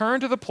 I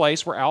returned to the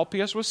place where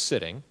Alpius was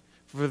sitting,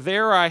 for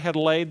there I had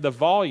laid the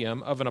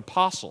volume of an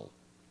apostle.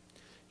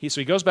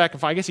 So he goes back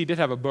and finds, I guess he did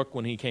have a book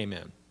when he came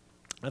in.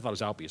 I thought it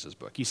was Alpius'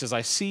 book. He says,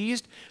 I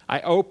seized,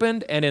 I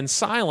opened, and in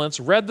silence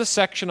read the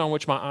section on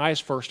which my eyes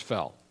first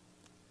fell.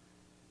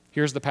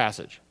 Here's the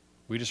passage.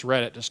 We just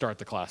read it to start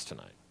the class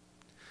tonight.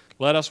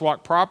 Let us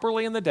walk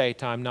properly in the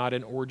daytime, not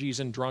in orgies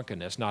and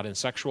drunkenness, not in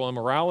sexual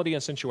immorality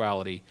and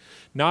sensuality,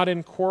 not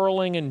in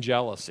quarreling and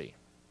jealousy.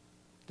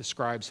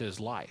 Describes his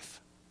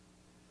life.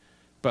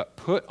 But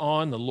put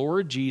on the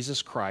Lord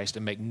Jesus Christ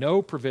and make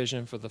no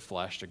provision for the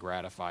flesh to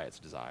gratify its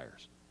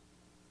desires.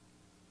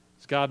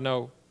 Does God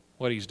know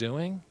what he's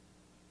doing?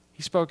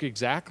 He spoke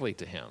exactly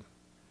to him,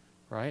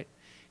 right?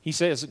 He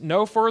says,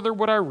 no further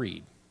would I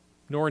read,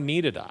 nor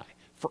needed I.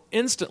 For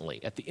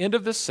instantly, at the end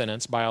of this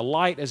sentence, by a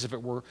light as if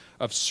it were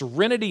of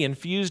serenity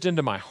infused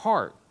into my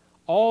heart,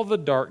 all the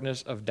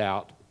darkness of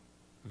doubt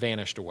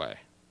vanished away.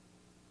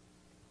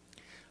 I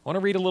want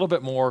to read a little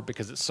bit more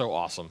because it's so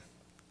awesome.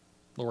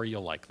 Lori,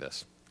 you'll like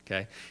this,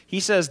 okay? He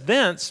says,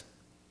 thence,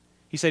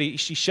 he said,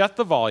 she shut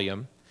the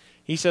volume.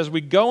 He says,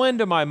 we go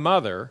into my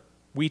mother,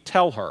 we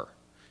tell her.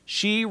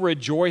 She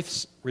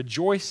rejoiceth.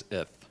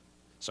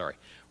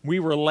 We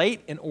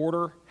relate in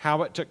order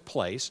how it took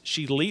place.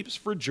 She leaps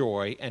for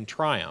joy and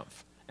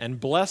triumph and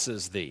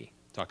blesses thee,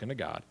 talking to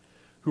God,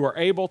 who are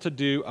able to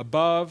do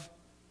above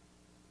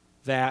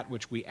that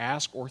which we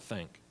ask or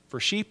think. For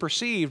she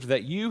perceived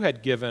that you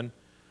had given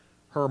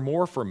her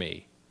more for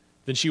me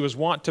than she was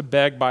wont to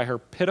beg by her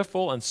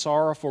pitiful and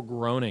sorrowful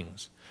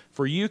groanings.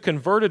 For you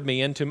converted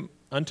me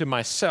unto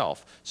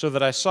myself, so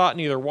that I sought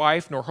neither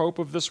wife nor hope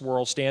of this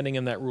world standing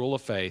in that rule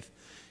of faith.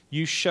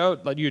 You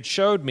had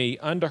showed me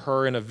unto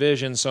her in a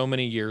vision so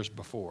many years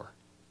before.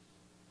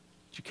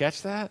 Did you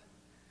catch that?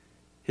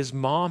 His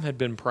mom had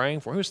been praying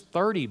for him. He was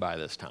 30 by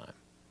this time.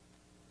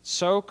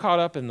 So caught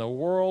up in the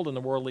world and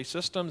the worldly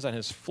systems and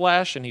his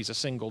flesh, and he's a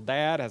single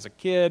dad, has a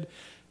kid.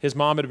 His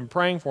mom had been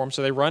praying for him,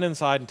 so they run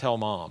inside and tell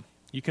mom.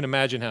 You can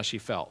imagine how she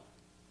felt,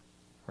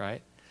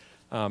 right?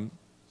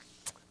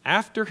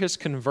 After his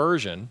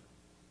conversion,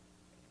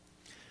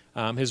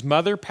 his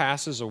mother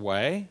passes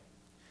away.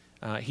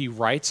 He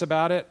writes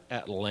about it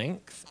at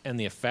length and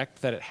the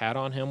effect that it had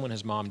on him when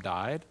his mom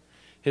died.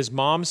 His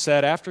mom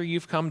said, after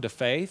you've come to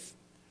faith,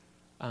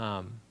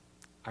 I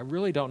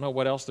really don't know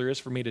what else there is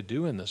for me to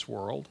do in this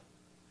world.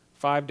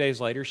 5 days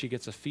later, she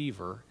gets a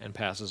fever and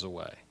passes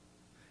away.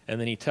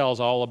 And then he tells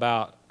all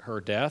about her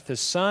death.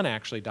 His son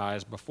actually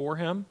dies before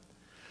him.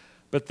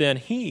 But then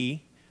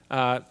he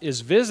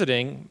is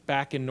visiting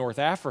back in North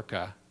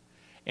Africa,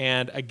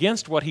 and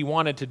against what he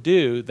wanted to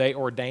do, they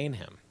ordain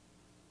him.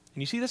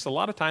 And you see this a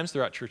lot of times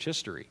throughout church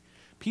history.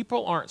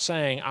 People aren't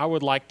saying, I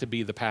would like to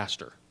be the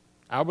pastor.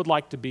 I would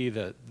like to be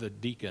the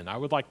deacon. I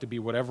would like to be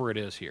whatever it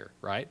is here,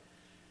 right?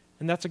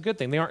 And that's a good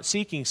thing. They aren't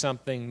seeking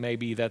something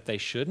maybe that they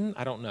shouldn't.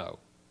 I don't know.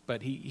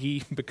 But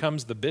he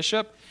becomes the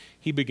bishop.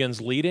 He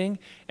begins leading.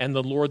 And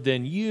the Lord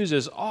then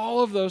uses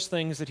all of those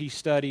things that he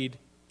studied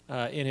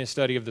in his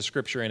study of the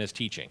Scripture and his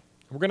teaching.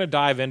 We're going to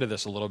dive into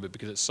this a little bit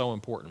because it's so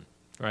important,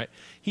 right?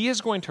 He is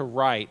going to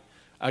write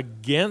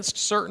against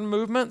certain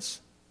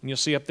movements. And you'll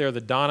see up there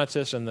the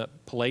Donatist and the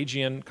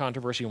Pelagian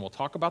controversy, and we'll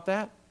talk about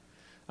that.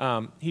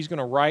 He's going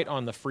to write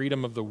on the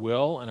freedom of the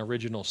will and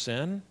original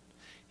sin.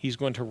 He's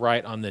going to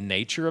write on the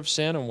nature of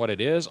sin and what it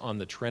is, on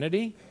the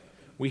Trinity.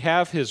 We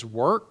have his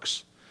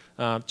works.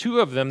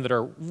 Two of them that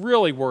are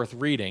really worth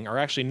reading are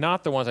actually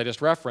not the ones I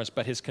just referenced,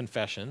 but his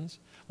confessions.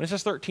 When it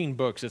says 13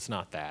 books, it's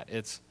not that.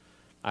 It's,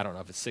 I don't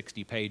know if it's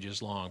 60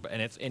 pages long, but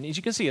and as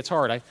you can see, it's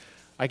hard.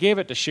 I gave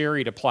it to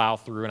Sherry to plow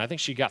through, and I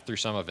think she got through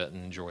some of it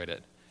and enjoyed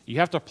it. You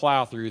have to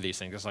plow through these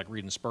things. It's like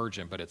reading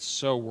Spurgeon, but it's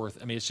so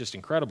worth, it's just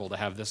incredible to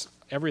have this,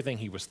 everything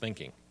he was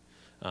thinking.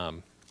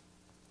 The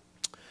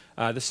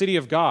City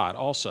of God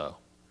also,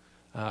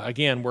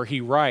 again, where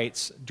he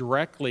writes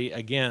directly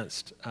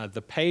against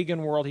the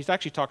pagan world. He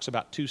actually talks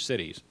about two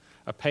cities,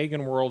 a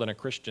pagan world and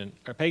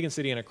a pagan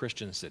city and a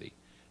Christian city.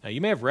 Now, you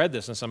may have read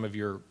this in some of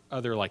your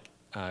other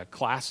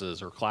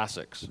classes or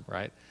classics,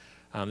 right?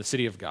 The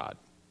City of God.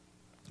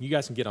 You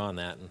guys can get on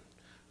that, and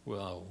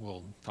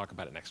we'll talk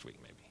about it next week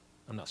maybe.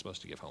 I'm not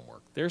supposed to give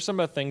homework. There's some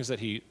of the things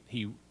that he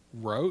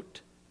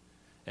wrote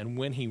and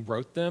when he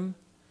wrote them,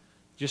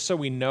 just so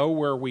we know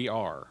where we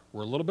are.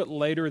 We're a little bit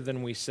later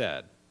than we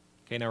said.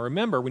 Okay, now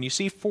remember, when you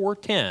see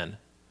 410,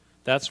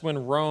 that's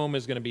when Rome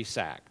is going to be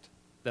sacked.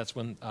 That's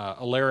when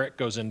Alaric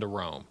goes into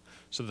Rome.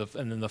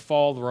 And then the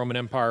fall of the Roman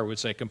Empire would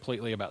say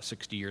completely about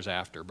 60 years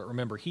after. But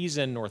remember, he's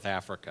in North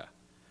Africa.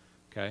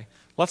 Okay,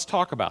 let's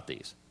talk about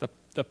these.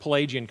 The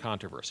Pelagian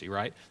controversy,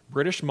 right?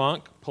 British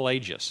monk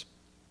Pelagius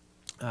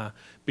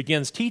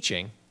begins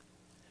teaching,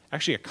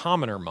 actually a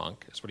commoner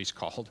monk is what he's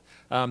called,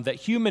 that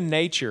human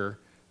nature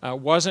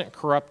wasn't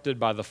corrupted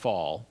by the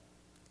fall,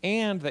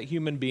 and that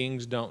human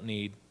beings don't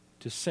need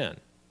to sin.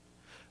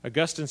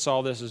 Augustine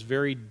saw this as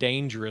very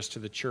dangerous to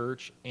the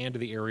church and to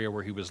the area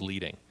where he was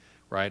leading,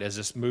 right, as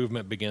this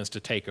movement begins to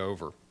take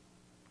over.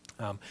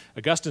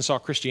 Augustine saw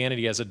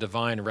Christianity as a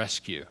divine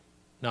rescue,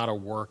 not a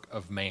work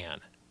of man.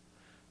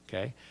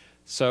 Okay?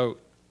 So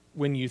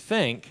when you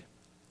think,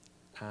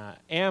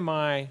 am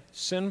I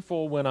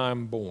sinful when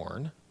I'm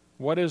born?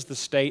 What is the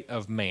state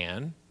of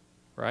man?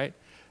 Right?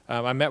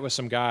 I met with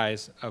some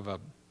guys of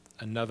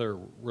another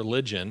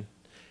religion,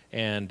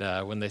 and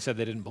when they said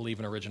they didn't believe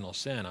in original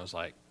sin, I was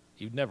like,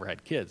 you've never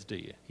had kids, do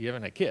you? You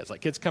haven't had kids.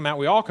 Like, kids come out,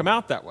 we all come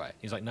out that way.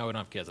 He's like, no, we don't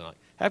have kids. I'm like,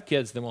 have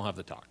kids, then we'll have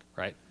the talk,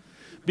 right?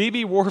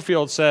 B.B.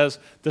 Warfield says,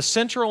 the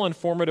central and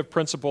formative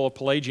principle of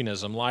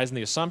Pelagianism lies in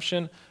the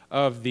assumption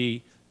of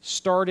the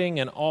starting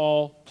and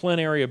all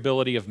plenary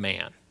ability of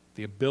man,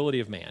 the ability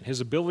of man, his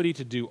ability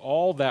to do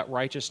all that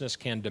righteousness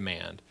can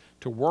demand,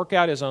 to work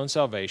out his own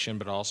salvation,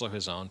 but also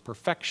his own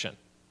perfection.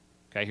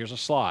 Okay, here's a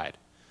slide.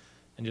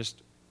 And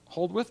just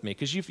hold with me,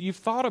 because you've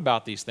thought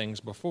about these things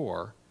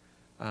before,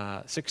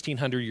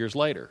 1,600 years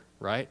later,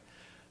 right?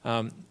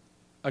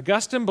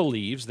 Augustine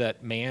believes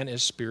that man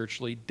is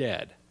spiritually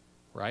dead,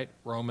 right?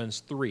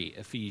 Romans 3,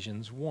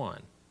 Ephesians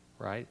 1,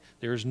 right?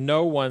 There's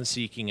no one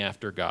seeking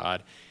after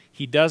God.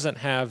 He doesn't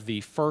have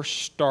the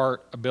first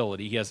start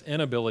ability. He has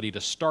inability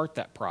to start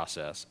that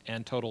process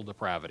and total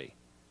depravity.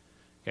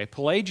 Okay,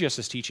 Pelagius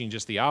is teaching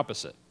just the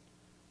opposite,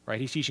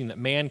 right? He's teaching that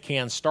man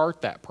can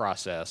start that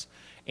process,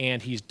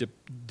 and he's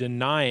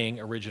denying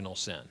original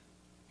sin.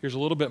 Here's a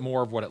little bit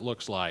more of what it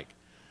looks like.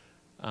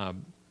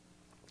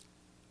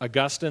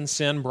 Augustine,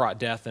 sin brought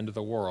death into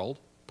the world.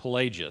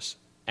 Pelagius,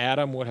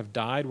 Adam would have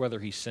died whether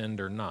he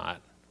sinned or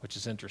not, which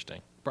is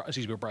interesting.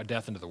 Brought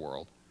death into the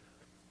world.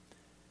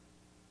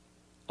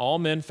 All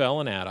men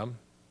fell in Adam,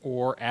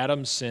 or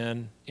Adam's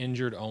sin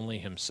injured only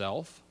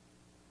himself,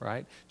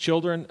 right?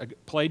 Children,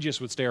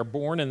 Pelagius would say, are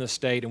born in the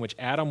state in which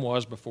Adam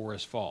was before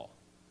his fall.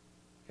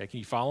 Okay, can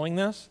you following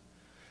this?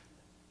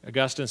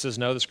 Augustine says,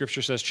 no, the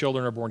Scripture says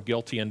children are born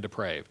guilty and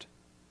depraved.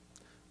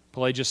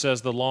 Pelagius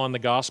says the law and the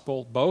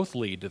gospel both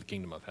lead to the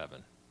kingdom of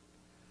heaven.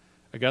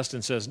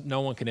 Augustine says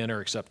no one can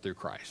enter except through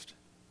Christ.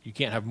 You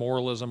can't have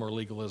moralism or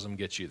legalism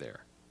get you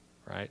there,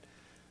 right?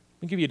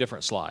 Let me give you a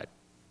different slide.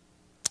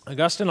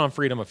 Augustine on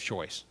freedom of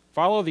choice.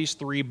 Follow these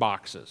three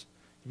boxes.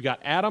 You've got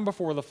Adam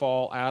before the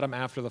fall, Adam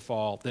after the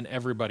fall, then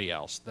everybody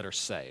else that are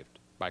saved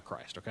by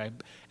Christ, okay?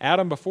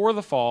 Adam before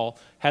the fall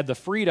had the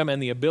freedom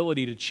and the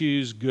ability to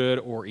choose good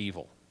or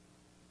evil,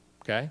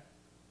 okay?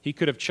 He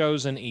could have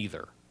chosen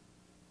either,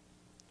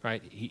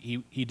 right?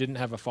 He didn't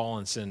have a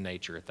fallen sin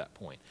nature at that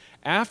point.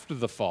 After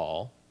the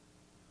fall,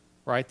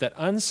 right, that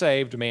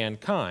unsaved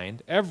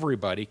mankind,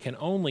 everybody can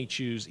only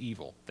choose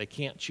evil. They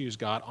can't choose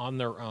God on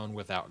their own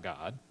without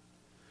God.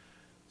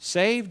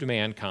 Saved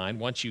mankind,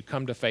 once you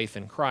come to faith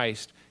in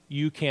Christ,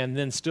 you can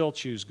then still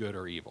choose good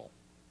or evil.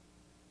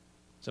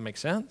 Does that make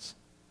sense?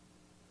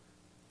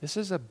 This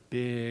is a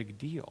big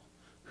deal.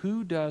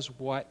 Who does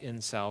what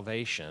in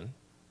salvation?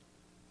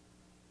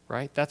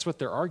 Right? That's what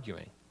they're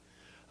arguing.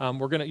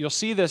 You'll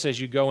see this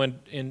as you go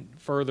in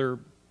further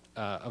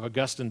of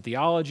Augustine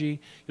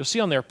theology. You'll see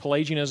on there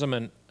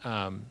Pelagianism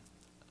and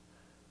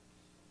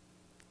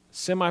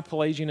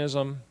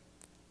semi-Pelagianism,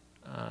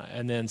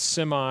 and then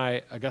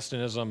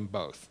semi-Augustinism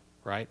both,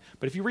 right?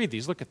 But if you read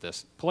these, look at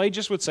this.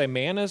 Pelagius would say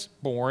man is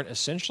born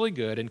essentially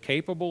good and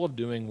capable of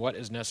doing what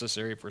is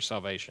necessary for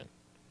salvation,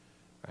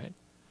 right?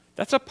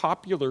 That's a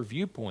popular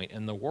viewpoint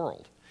in the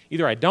world.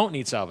 Either I don't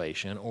need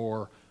salvation,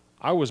 or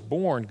I was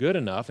born good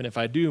enough, and if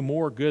I do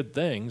more good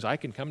things, I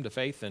can come to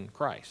faith in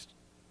Christ.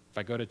 If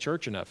I go to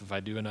church enough, if I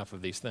do enough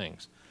of these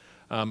things.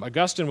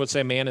 Augustine would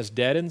say man is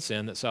dead in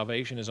sin, that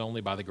salvation is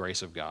only by the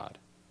grace of God.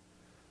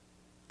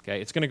 Okay,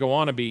 it's going to go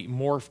on to be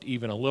morphed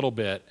even a little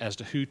bit as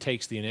to who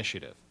takes the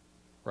initiative,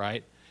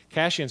 right?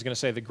 Cassian's going to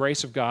say the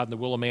grace of God and the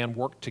will of man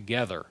work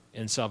together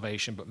in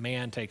salvation, but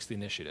man takes the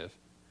initiative,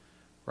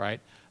 right?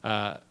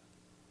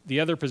 The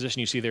other position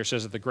you see there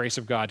says that the grace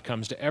of God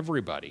comes to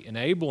everybody,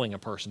 enabling a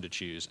person to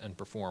choose and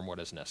perform what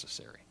is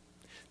necessary.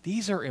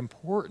 These are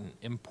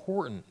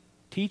important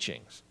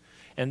teachings.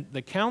 And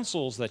the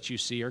councils that you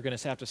see are going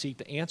to have to seek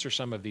to answer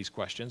some of these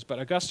questions, but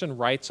Augustine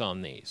writes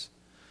on these,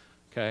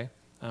 okay?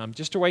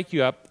 Just to wake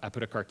you up, I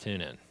put a cartoon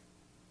in.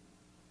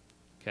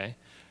 Okay?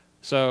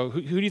 So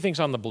who do you think's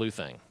on the blue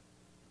thing?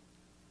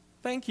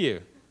 Thank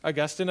you.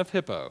 Augustine of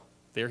Hippo.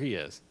 There he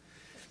is.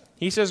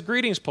 He says,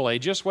 greetings,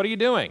 Pelagius. What are you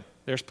doing?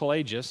 There's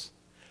Pelagius.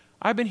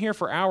 I've been here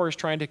for hours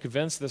trying to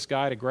convince this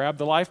guy to grab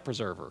the life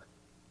preserver.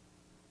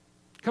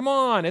 Come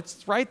on,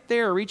 it's right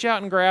there. Reach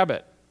out and grab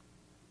it.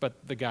 But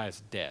the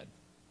guy's dead,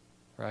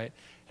 right?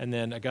 And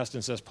then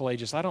Augustine says,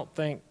 Pelagius, I don't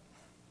think,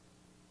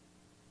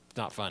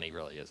 not funny,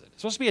 really, is it?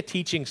 It's supposed to be a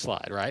teaching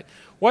slide, right?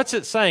 What's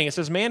it saying? It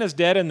says, man is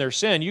dead in their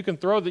sin. You can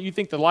throw that. You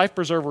think the life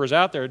preserver is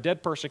out there. A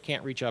dead person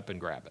can't reach up and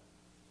grab it.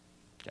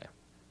 Okay,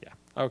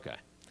 yeah, okay.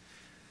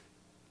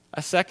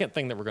 A second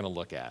thing that we're going to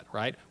look at,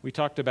 right? We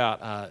talked about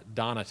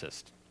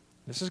Donatist.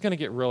 This is going to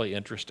get really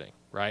interesting,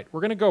 right? We're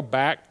going to go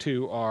back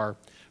to our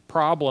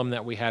problem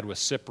that we had with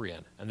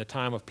Cyprian and the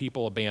time of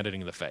people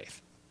abandoning the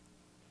faith.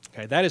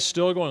 Okay, that is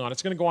still going on.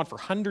 It's going to go on for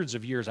hundreds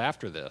of years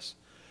after this.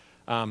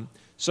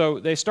 So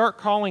they start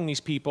calling these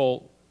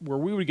people where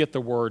we would get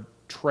the word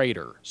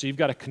traitor. So you've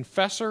got a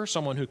confessor,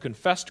 someone who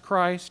confessed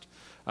Christ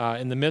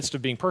in the midst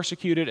of being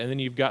persecuted, and then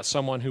you've got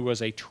someone who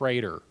was a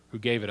traitor who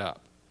gave it up,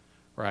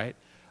 right?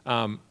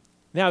 Now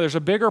there's a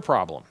bigger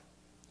problem,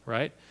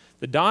 right?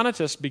 The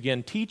Donatists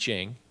begin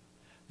teaching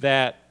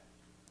that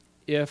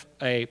if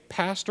a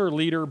pastor,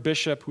 leader,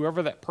 bishop,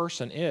 whoever that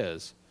person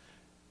is,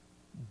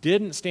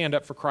 didn't stand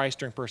up for Christ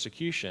during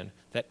persecution,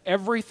 that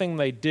everything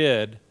they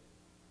did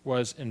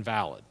was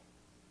invalid.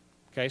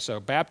 Okay, so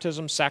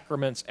baptism,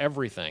 sacraments,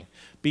 everything.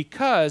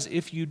 Because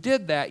if you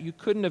did that, you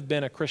couldn't have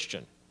been a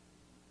Christian.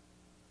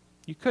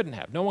 You couldn't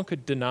have. No one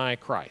could deny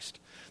Christ.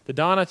 The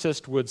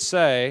Donatist would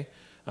say,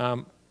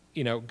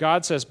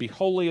 God says, be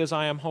holy as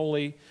I am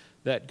holy,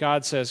 that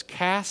God says,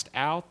 cast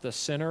out the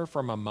sinner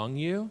from among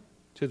you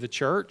to the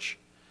church,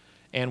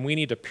 and we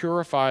need to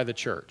purify the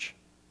church.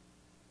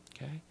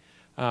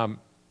 Okay?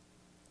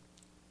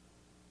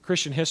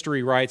 Christian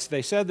history writes,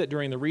 they said that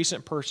during the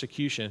recent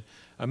persecution,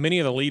 many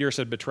of the leaders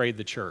had betrayed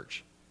the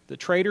church. The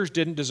traitors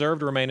didn't deserve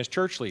to remain as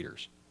church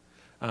leaders.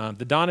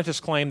 The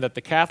Donatists claimed that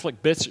the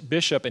Catholic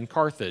bishop in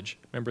Carthage,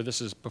 remember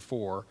this is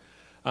before,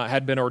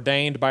 had been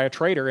ordained by a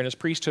traitor and his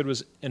priesthood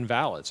was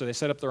invalid. So they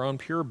set up their own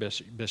pure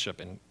bishop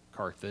in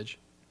Carthage,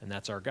 and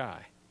that's our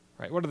guy.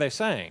 Right? What are they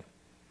saying?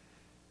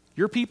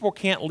 Your people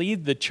can't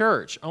lead the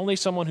church. Only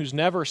someone who's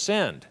never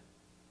sinned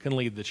can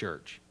lead the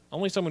church.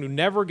 Only someone who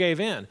never gave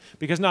in,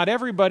 because not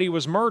everybody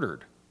was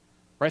murdered.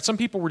 Right? Some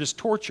people were just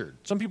tortured.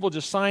 Some people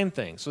just signed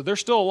things, so they're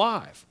still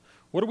alive.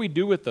 What do we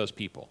do with those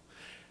people?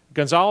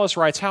 Gonzalez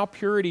writes how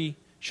purity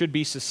should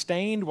be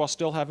sustained while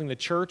still having the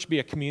church be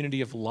a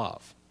community of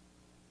love.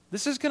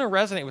 This is going to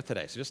resonate with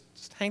today, so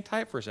just hang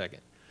tight for a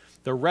second.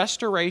 The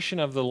restoration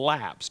of the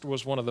lapsed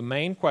was one of the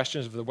main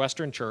questions of the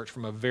Western church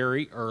from a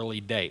very early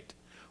date.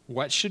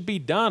 What should be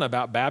done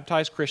about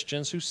baptized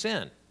Christians who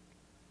sin?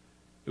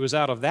 It was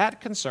out of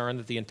that concern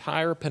that the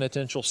entire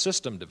penitential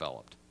system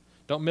developed.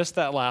 Don't miss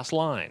that last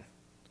line.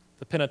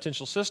 The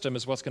penitential system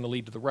is what's going to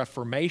lead to the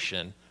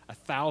Reformation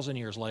 1,000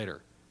 years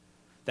later.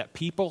 That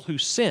people who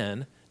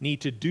sin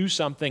need to do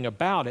something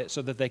about it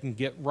so that they can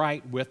get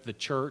right with the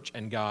church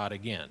and God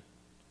again.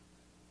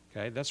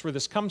 Okay, that's where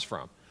this comes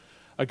from.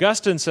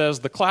 Augustine says,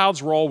 the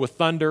clouds roll with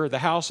thunder, the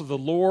house of the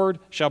Lord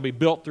shall be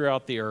built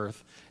throughout the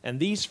earth, and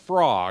these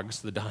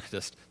frogs, the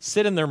Donatists,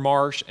 sit in their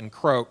marsh and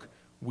croak,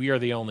 we are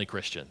the only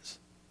Christians.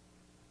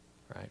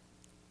 Right?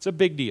 It's a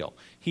big deal.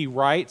 He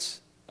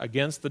writes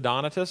against the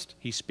Donatists.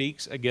 He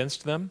speaks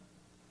against them.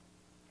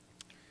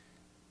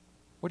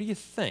 What do you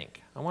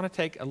think? I want to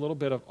take a little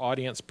bit of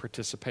audience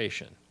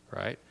participation,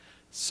 right?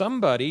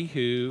 Somebody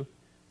who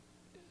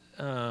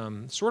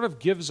sort of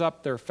gives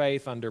up their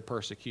faith under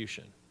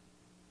persecution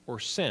or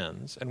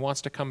sins and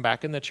wants to come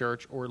back in the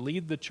church or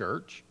lead the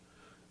church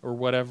or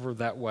whatever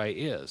that way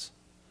is.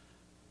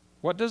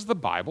 What does the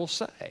Bible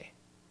say?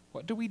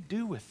 What do we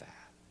do with that?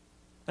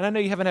 And I know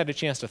you haven't had a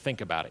chance to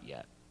think about it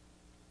yet,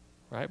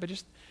 right? But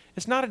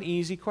it's not an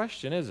easy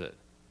question, is it?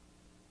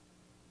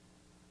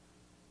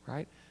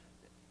 Right?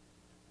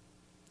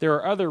 There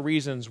are other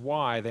reasons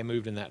why they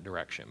moved in that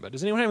direction. But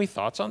does anyone have any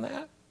thoughts on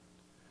that?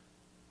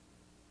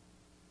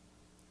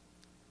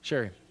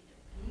 Sherry.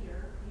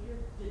 Peter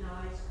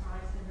denies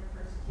Christ under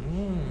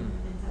persecution and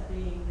ends up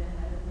being the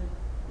head of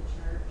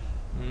the church.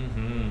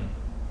 Mm-hmm.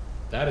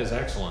 That is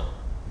excellent.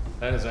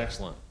 That is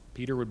excellent.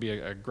 Peter would be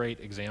a great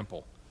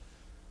example.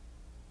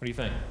 What do you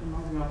think? It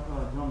reminds me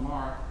of John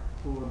Mark,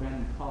 who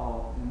abandoned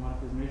Paul in one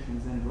of his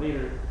missions and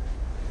later,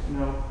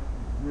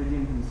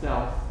 redeemed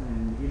himself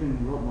and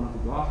even wrote one of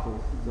the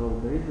Gospels.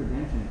 So there is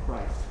redemption in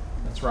Christ.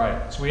 That's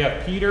right. So we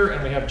have Peter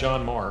and we have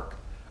John Mark.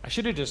 I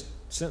should have just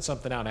sent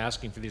something out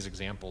asking for these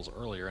examples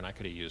earlier, and I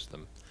could have used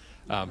them.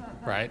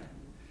 Right?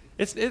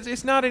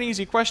 It's not an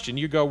easy question.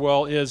 You go,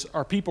 well,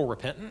 are people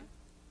repentant?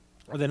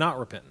 Or are they not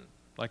repentant?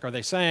 Like, are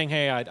they saying,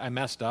 hey, I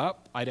messed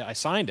up, I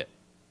signed it,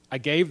 I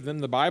gave them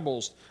the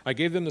Bibles, I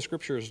gave them the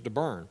Scriptures to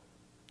burn?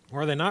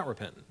 Or are they not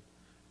repentant?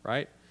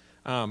 Right?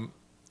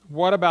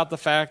 What about the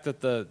fact that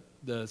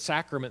the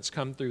sacraments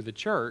come through the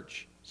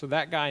church, so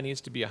that guy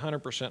needs to be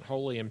 100%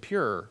 holy and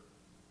pure?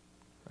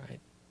 Right?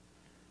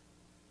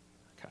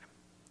 Okay.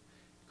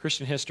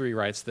 Christian history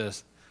writes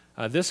this.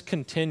 This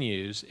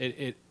continues.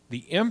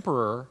 The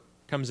emperor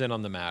comes in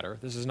on the matter.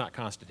 This is not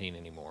Constantine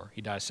anymore.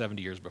 He dies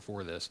 70 years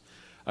before this.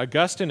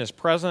 Augustine is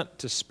present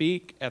to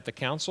speak at the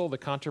council. The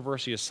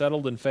controversy is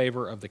settled in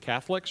favor of the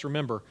Catholics.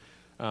 Remember,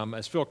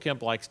 as Phil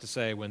Kemp likes to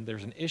say, when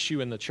there's an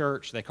issue in the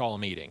church, they call a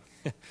meeting.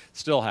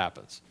 Still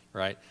happens,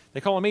 right?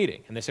 They call a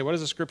meeting, and they say, what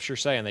does the Scripture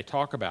say? And they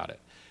talk about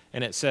it.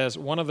 And it says,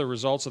 one of the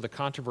results of the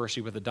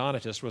controversy with the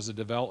Donatists was the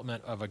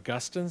development of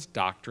Augustine's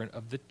doctrine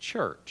of the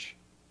church.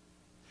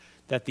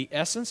 That the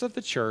essence of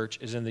the church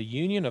is in the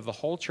union of the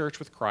whole church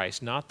with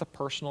Christ, not the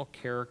personal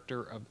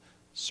character of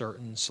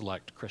certain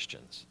select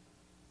Christians.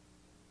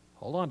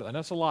 Hold on to that.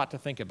 That's a lot to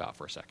think about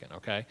for a second,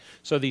 okay?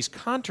 So these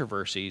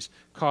controversies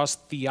cause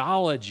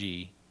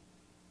theology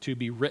to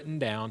be written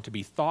down, to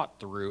be thought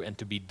through, and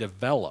to be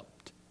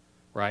developed,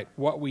 right?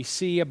 What we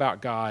see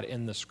about God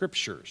in the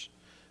Scriptures,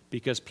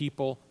 because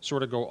people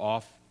sort of go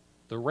off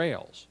the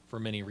rails for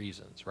many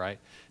reasons, right?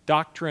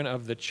 Doctrine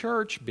of the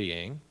church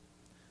being,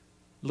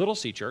 little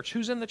c church,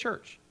 who's in the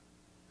church?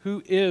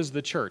 Who is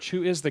the church?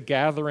 Who is the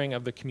gathering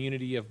of the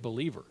community of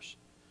believers,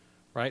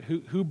 right?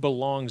 Who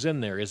belongs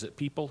in there? Is it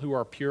people who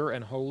are pure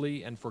and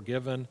holy and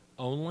forgiven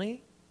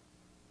only?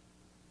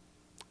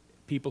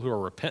 People who are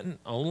repentant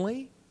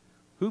only?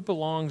 Who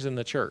belongs in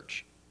the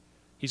church?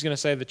 He's going to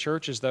say the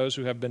church is those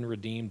who have been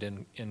redeemed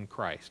in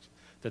Christ,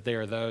 that they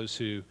are those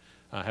who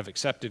have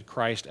accepted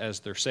Christ as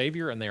their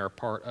Savior, and they are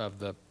part of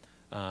the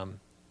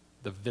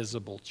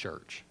visible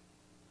church,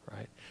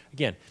 right?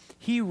 Again,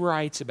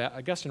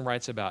 Augustine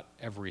writes about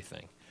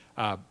everything.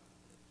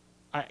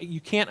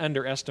 You can't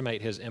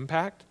underestimate his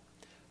impact.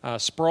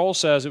 Sproul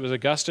says it was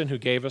Augustine who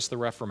gave us the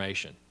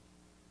Reformation.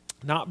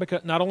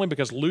 Not only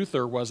because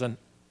Luther was an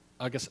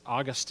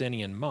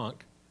Augustinian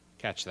monk,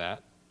 catch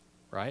that,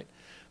 right?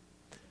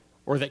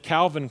 Or that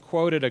Calvin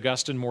quoted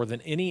Augustine more than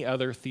any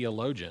other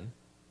theologian,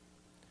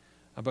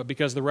 but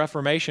because the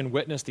Reformation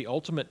witnessed the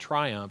ultimate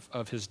triumph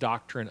of his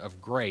doctrine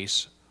of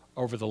grace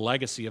over the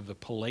legacy of the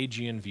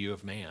Pelagian view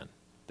of man,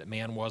 that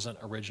man wasn't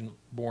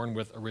born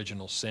with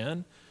original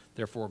sin,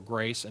 therefore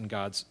grace and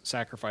God's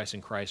sacrifice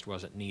in Christ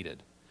wasn't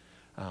needed.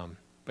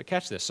 But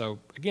catch this. So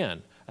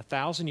again,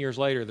 1,000 years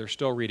later, they're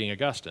still reading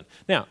Augustine.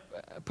 Now,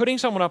 putting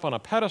someone up on a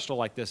pedestal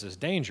like this is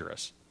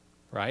dangerous,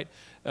 right?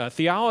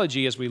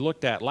 Theology, as we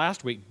looked at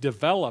last week,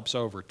 develops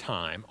over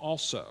time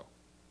also,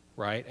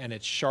 right? And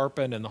it's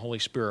sharpened and the Holy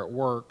Spirit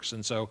works.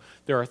 And so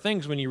there are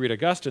things when you read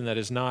Augustine that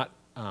is not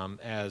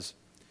as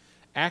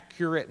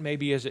accurate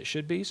maybe as it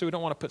should be. So we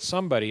don't want to put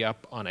somebody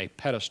up on a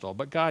pedestal.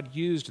 But God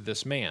used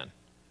this man,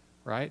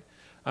 right?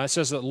 It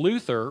says that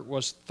Luther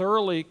was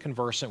thoroughly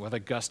conversant with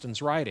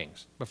Augustine's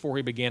writings before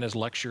he began his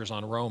lectures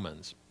on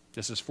Romans.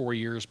 This is 4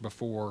 years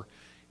before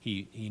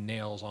he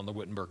nails on the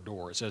Wittenberg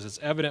door. It says it's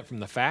evident from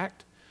the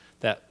fact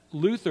that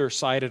Luther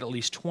cited at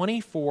least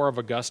 24 of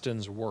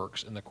Augustine's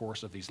works in the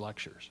course of these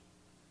lectures.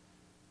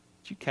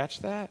 Did you catch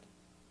that?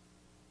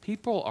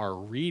 People are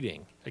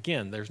reading.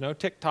 Again, there's no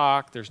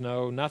TikTok, there's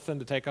nothing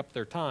to take up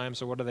their time,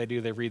 so what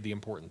do? They read the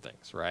important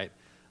things, right?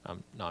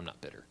 No, I'm not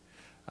bitter.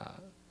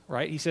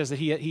 Right? He says that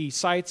he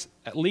cites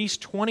at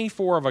least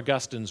 24 of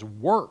Augustine's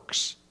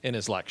works in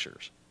his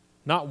lectures,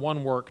 not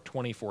one work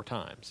 24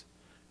 times.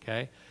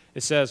 Okay?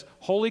 It says,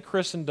 Holy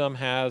Christendom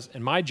has,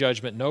 in my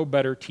judgment, no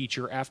better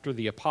teacher after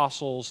the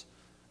apostles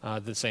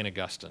than St.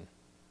 Augustine.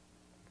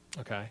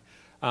 Okay?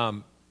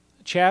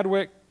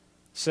 Chadwick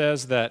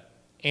says that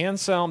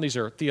Anselm, these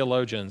are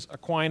theologians,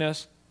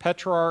 Aquinas,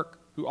 Petrarch,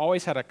 who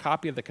always had a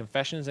copy of the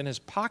Confessions in his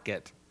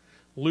pocket,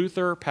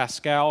 Luther,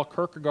 Pascal,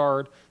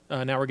 Kierkegaard,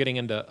 now we're getting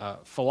into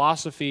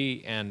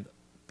philosophy and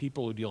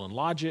people who deal in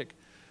logic,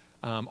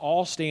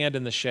 all stand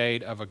in the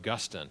shade of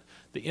Augustine.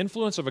 The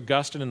influence of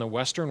Augustine in the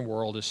Western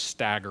world is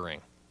staggering.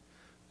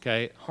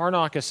 Okay?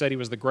 Harnack has said he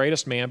was the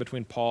greatest man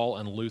between Paul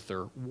and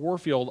Luther.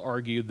 Warfield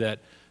argued that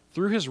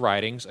through his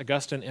writings,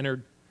 Augustine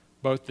entered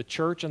both the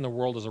church and the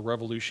world as a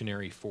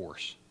revolutionary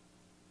force.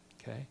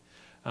 Okay?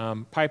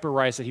 Piper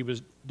writes that he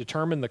was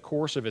determined the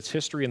course of its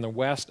history in the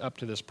West up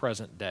to this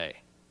present day.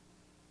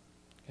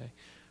 Okay?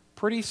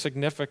 Pretty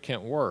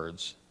significant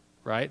words,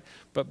 right?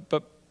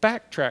 But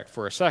backtrack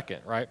for a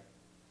second, right?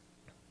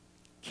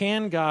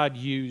 Can God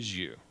use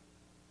you?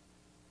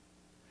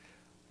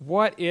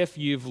 What if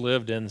you've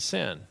lived in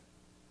sin?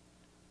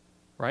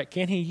 Right?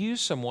 Can he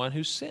use someone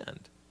who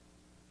sinned?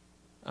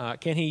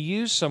 Can he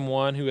use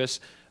someone who has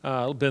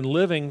been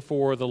living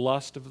for the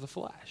lust of the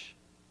flesh?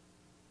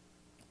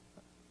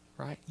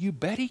 Right? You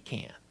bet he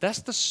can.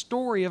 That's the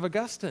story of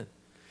Augustine.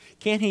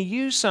 Can he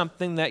use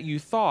something that you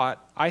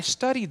thought, I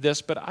studied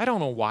this, but I don't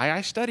know why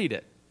I studied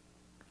it?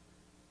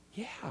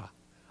 Yeah.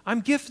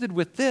 I'm gifted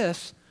with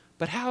this,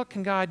 but how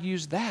can God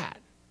use that?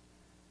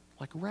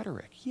 Like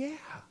rhetoric. Yeah.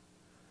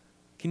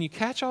 Can you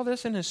catch all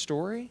this in his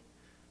story?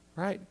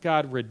 Right?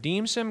 God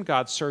redeems him.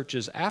 God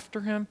searches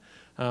after him.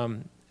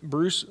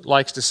 Bruce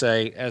likes to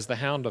say, as the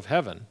hound of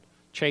heaven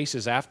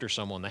chases after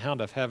someone, the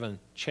hound of heaven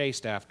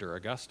chased after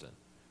Augustine.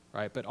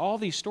 Right? But all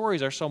these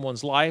stories are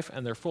someone's life,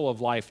 and they're full of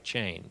life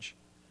change.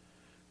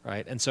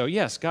 Right? And so,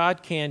 yes,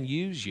 God can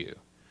use you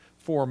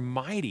for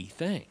mighty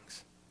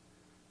things.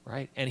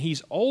 Right? And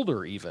he's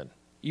older even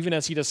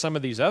as he does some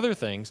of these other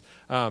things.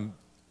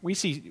 We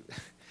see,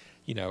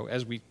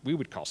 as we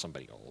would call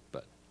somebody old,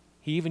 but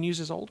he even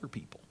uses older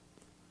people.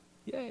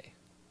 Yay.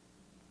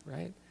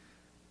 Right?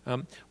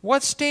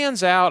 What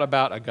stands out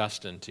about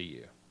Augustine to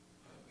you?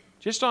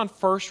 Just on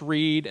first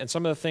read and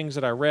some of the things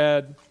that I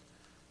read,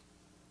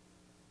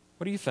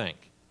 what do you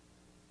think?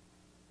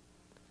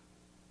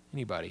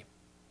 Anybody?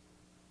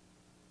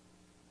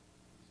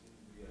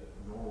 He seems to be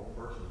a normal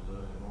person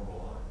living a normal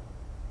life.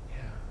 Yeah.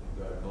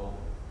 You've got to go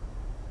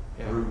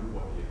Yeah. through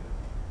what you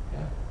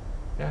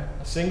Yeah.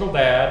 A single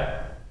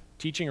dad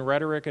teaching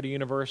rhetoric at a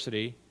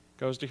university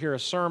goes to hear a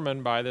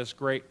sermon by this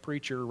great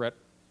preacher,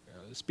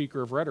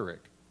 speaker of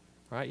rhetoric.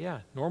 Right? Yeah.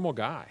 Normal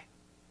guy.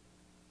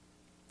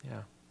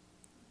 Yeah.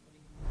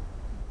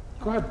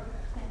 Go ahead.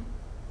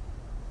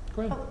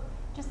 Go ahead. Oh,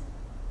 just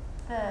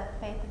the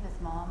faith of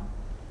his mom.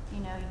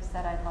 You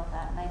said I'd love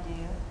that, and I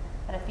do.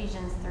 At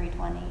Ephesians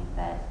 3:20,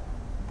 that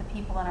the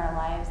people in our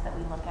lives that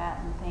we look at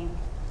and think,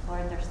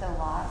 Lord, they're so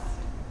lost.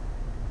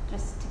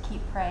 Just to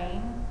keep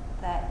praying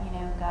that,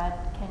 God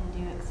can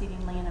do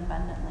exceedingly and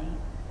abundantly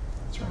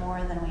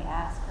more than we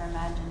ask or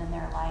imagine in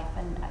their life.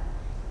 And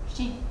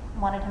she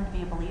wanted him to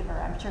be a believer.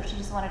 I'm sure she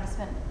just wanted to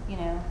spend,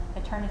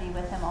 eternity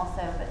with him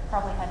also, but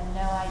probably had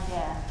no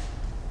idea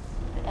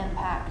the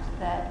impact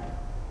that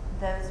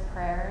those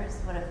prayers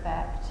would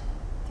affect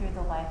through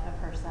the life of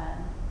her son.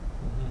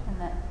 Mm-hmm.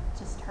 And that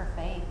just her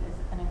faith is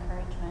an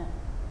encouragement.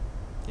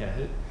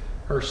 Yeah,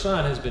 her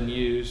son has been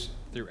used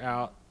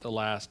throughout the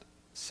last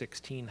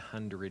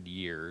 1,600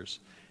 years,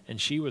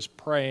 and she was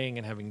praying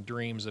and having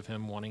dreams of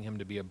him, wanting him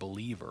to be a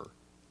believer.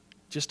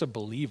 Just a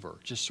believer,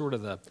 just sort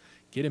of the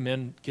get him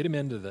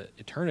into the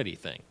eternity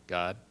thing,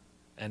 God.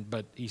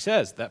 But he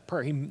says that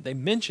prayer. They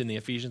mention the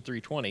Ephesians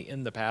 3:20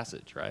 in the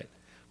passage, right?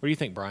 What do you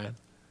think, Brian?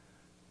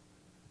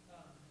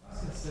 I was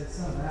going to say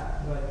some of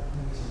that,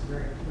 which is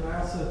great. But I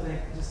also think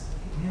just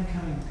him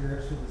coming to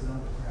grips with his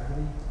own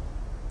depravity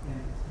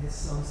and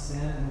his own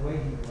sin and the way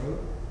he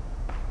wrote,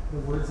 the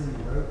words that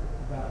he wrote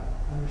about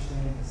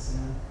understanding his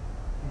sin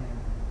and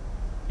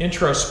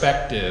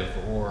introspective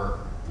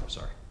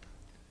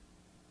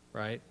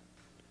right?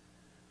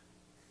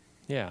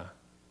 Yeah.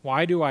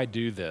 Why do I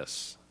do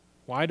this?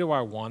 Why do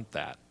I want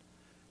that?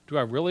 Do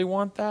I really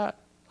want that?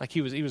 Like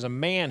he was a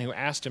man who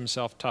asked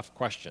himself tough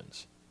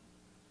questions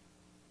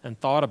and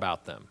thought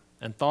about them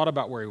and thought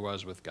about where he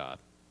was with God.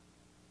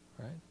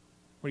 Right?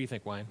 What do you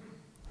think, Wayne?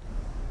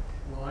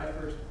 Well, I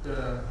first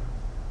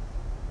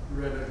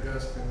read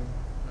Augustine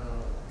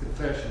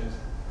Confessions,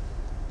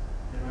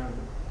 and I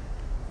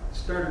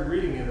started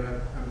reading it.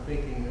 I'm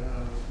thinking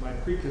my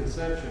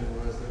preconception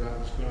was that I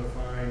was going to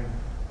find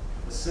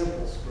a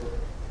simple story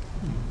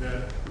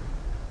that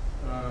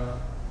I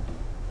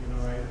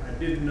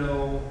didn't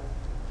know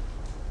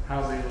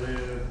how they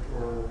lived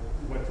or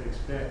what to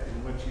expect,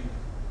 and once you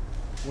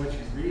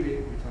read it,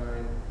 you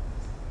find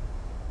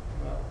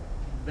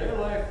their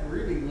life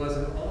really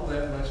wasn't all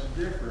that much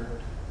different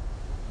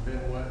than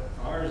what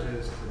ours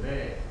is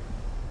today.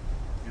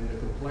 And the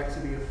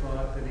complexity of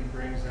thought that he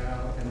brings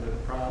out and the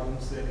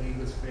problems that he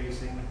was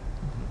facing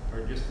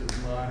are just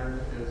as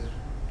modern as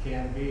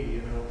can be,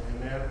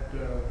 and that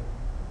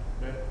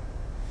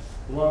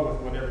along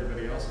with what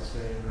everybody else is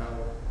saying,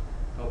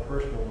 how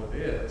personal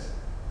it is,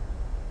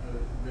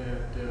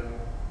 that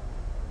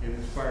it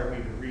inspired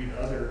me to read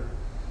other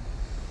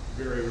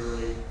very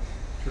early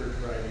church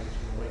writings,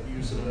 like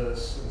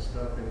Eusebius and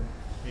stuff,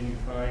 and you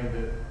find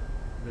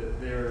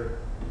that they're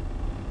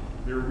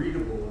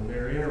readable and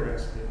they're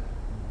interesting.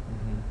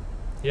 Mm-hmm.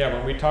 Yeah,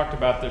 when we talked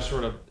about this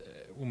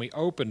when we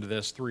opened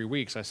this 3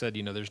 weeks, I said,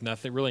 there's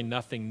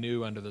nothing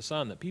new under the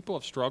sun, that people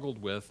have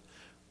struggled with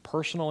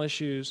personal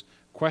issues,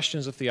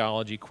 questions of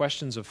theology,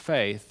 questions of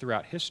faith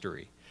throughout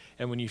history.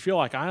 And when you feel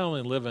like I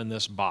only live in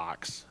this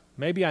box,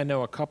 maybe I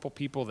know a couple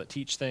people that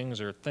teach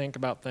things or think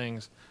about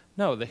things.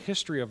 No, the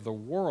history of the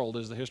world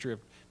is the history of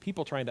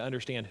people trying to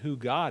understand who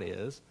God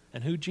is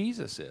and who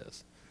Jesus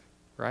is,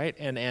 right?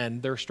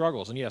 And their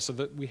struggles. And so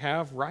that we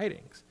have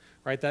writings,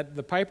 right? That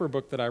the Piper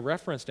book that I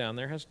referenced down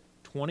there has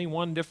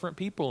 21 different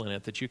people in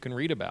it that you can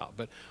read about.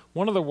 But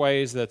one of the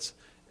ways that's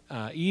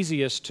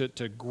easiest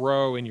to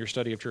grow in your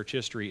study of church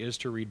history is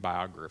to read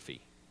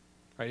biography,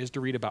 right? Is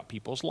to read about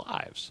people's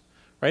lives,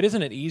 right?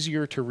 Isn't it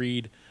easier to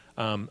read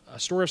a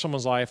story of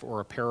someone's life or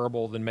a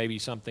parable than maybe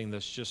something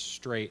that's just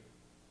straight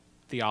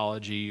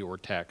theology or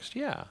text?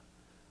 Yeah,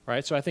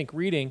 right? So I think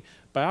reading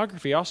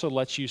biography also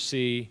lets you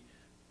see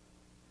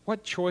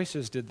what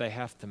choices did they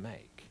have to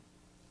make,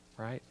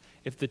 right?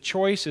 If the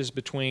choice is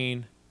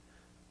between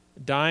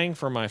dying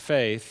for my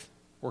faith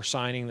or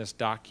signing this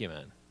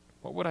document,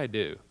 what would I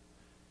do?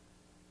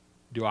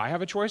 Do I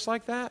have a choice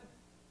like that?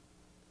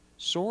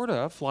 Sort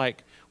of.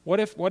 Like, what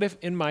if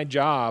in my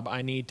job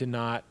I need to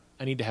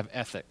have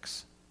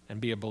ethics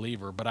and be a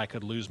believer, but I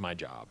could lose my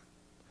job?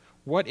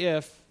 What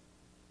if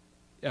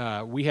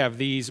we have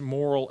these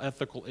moral,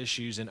 ethical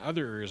issues in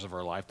other areas of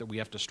our life that we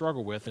have to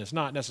struggle with, and it's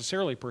not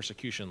necessarily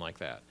persecution like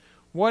that?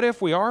 What if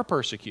we are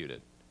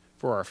persecuted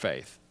for our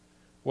faith?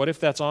 What if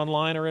that's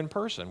online or in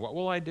person? What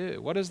will I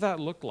do? What does that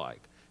look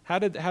like? How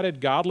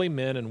did godly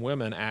men and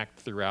women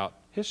act throughout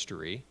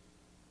history?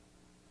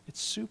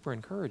 It's super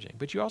encouraging.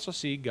 But you also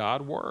see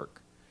God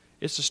work.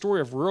 It's the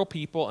story of real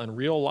people and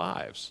real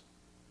lives,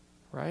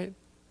 right?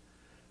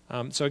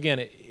 So again,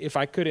 if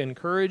I could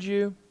encourage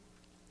you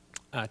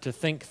to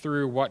think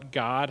through what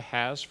God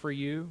has for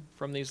you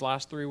from these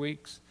last 3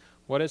 weeks,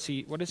 what is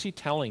He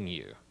telling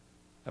you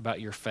about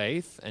your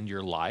faith and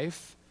your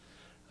life,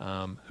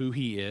 who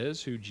He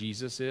is, who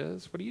Jesus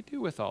is? What do you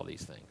do with all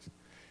these things?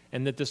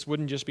 And that this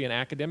wouldn't just be an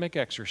academic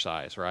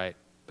exercise, right?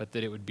 But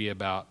that it would be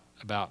about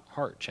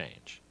heart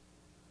change,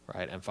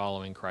 right? And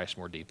following Christ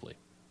more deeply.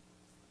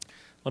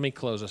 Let me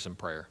close us in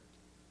prayer.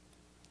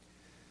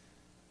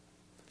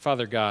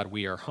 Father God,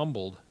 we are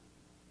humbled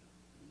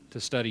to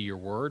study your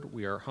word.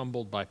 We are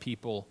humbled by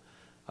people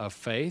of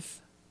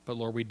faith, but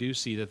Lord, we do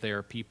see that they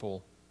are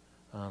people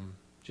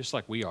just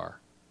like we are,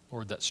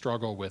 Lord, that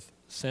struggle with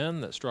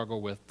sin, that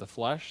struggle with the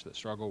flesh, that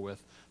struggle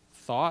with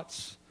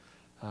thoughts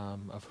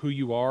of who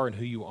you are and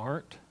who you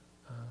aren't.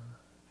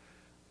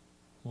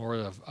 Lord,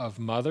 of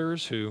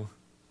mothers who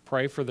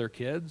pray for their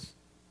kids.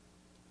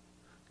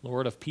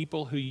 Lord, of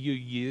people who you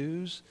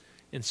use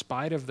in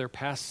spite of their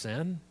past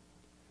sin,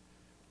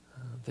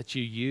 that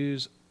you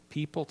use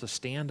people to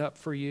stand up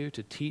for you,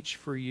 to teach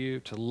for you,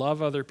 to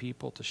love other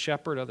people, to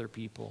shepherd other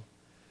people.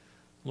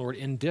 Lord,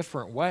 in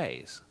different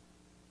ways,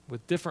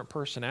 with different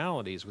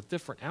personalities, with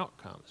different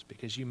outcomes,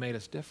 because you made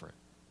us different.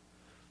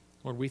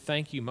 Lord, we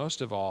thank you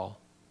most of all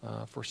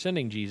for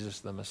sending Jesus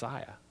the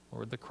Messiah,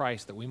 Lord, the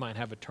Christ, that we might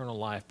have eternal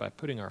life by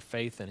putting our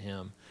faith in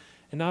him.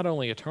 And not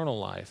only eternal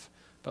life,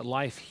 but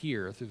life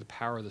here through the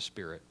power of the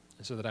Spirit.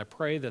 And so that I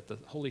pray that the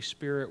Holy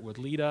Spirit would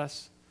lead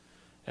us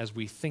as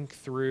we think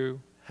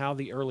through how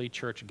the early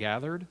church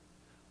gathered,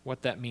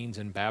 what that means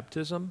in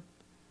baptism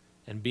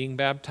and being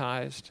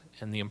baptized,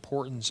 and the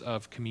importance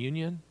of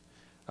communion,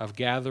 of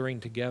gathering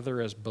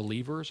together as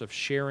believers, of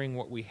sharing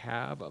what we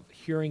have, of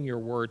hearing your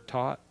word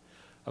taught,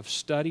 of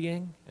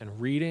studying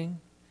and reading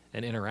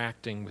and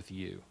interacting with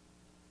you.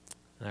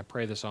 And I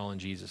pray this all in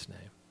Jesus'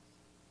 name.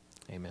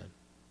 Amen.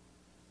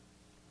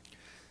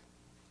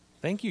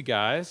 Thank you,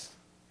 guys.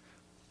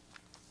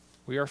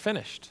 We are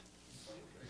finished.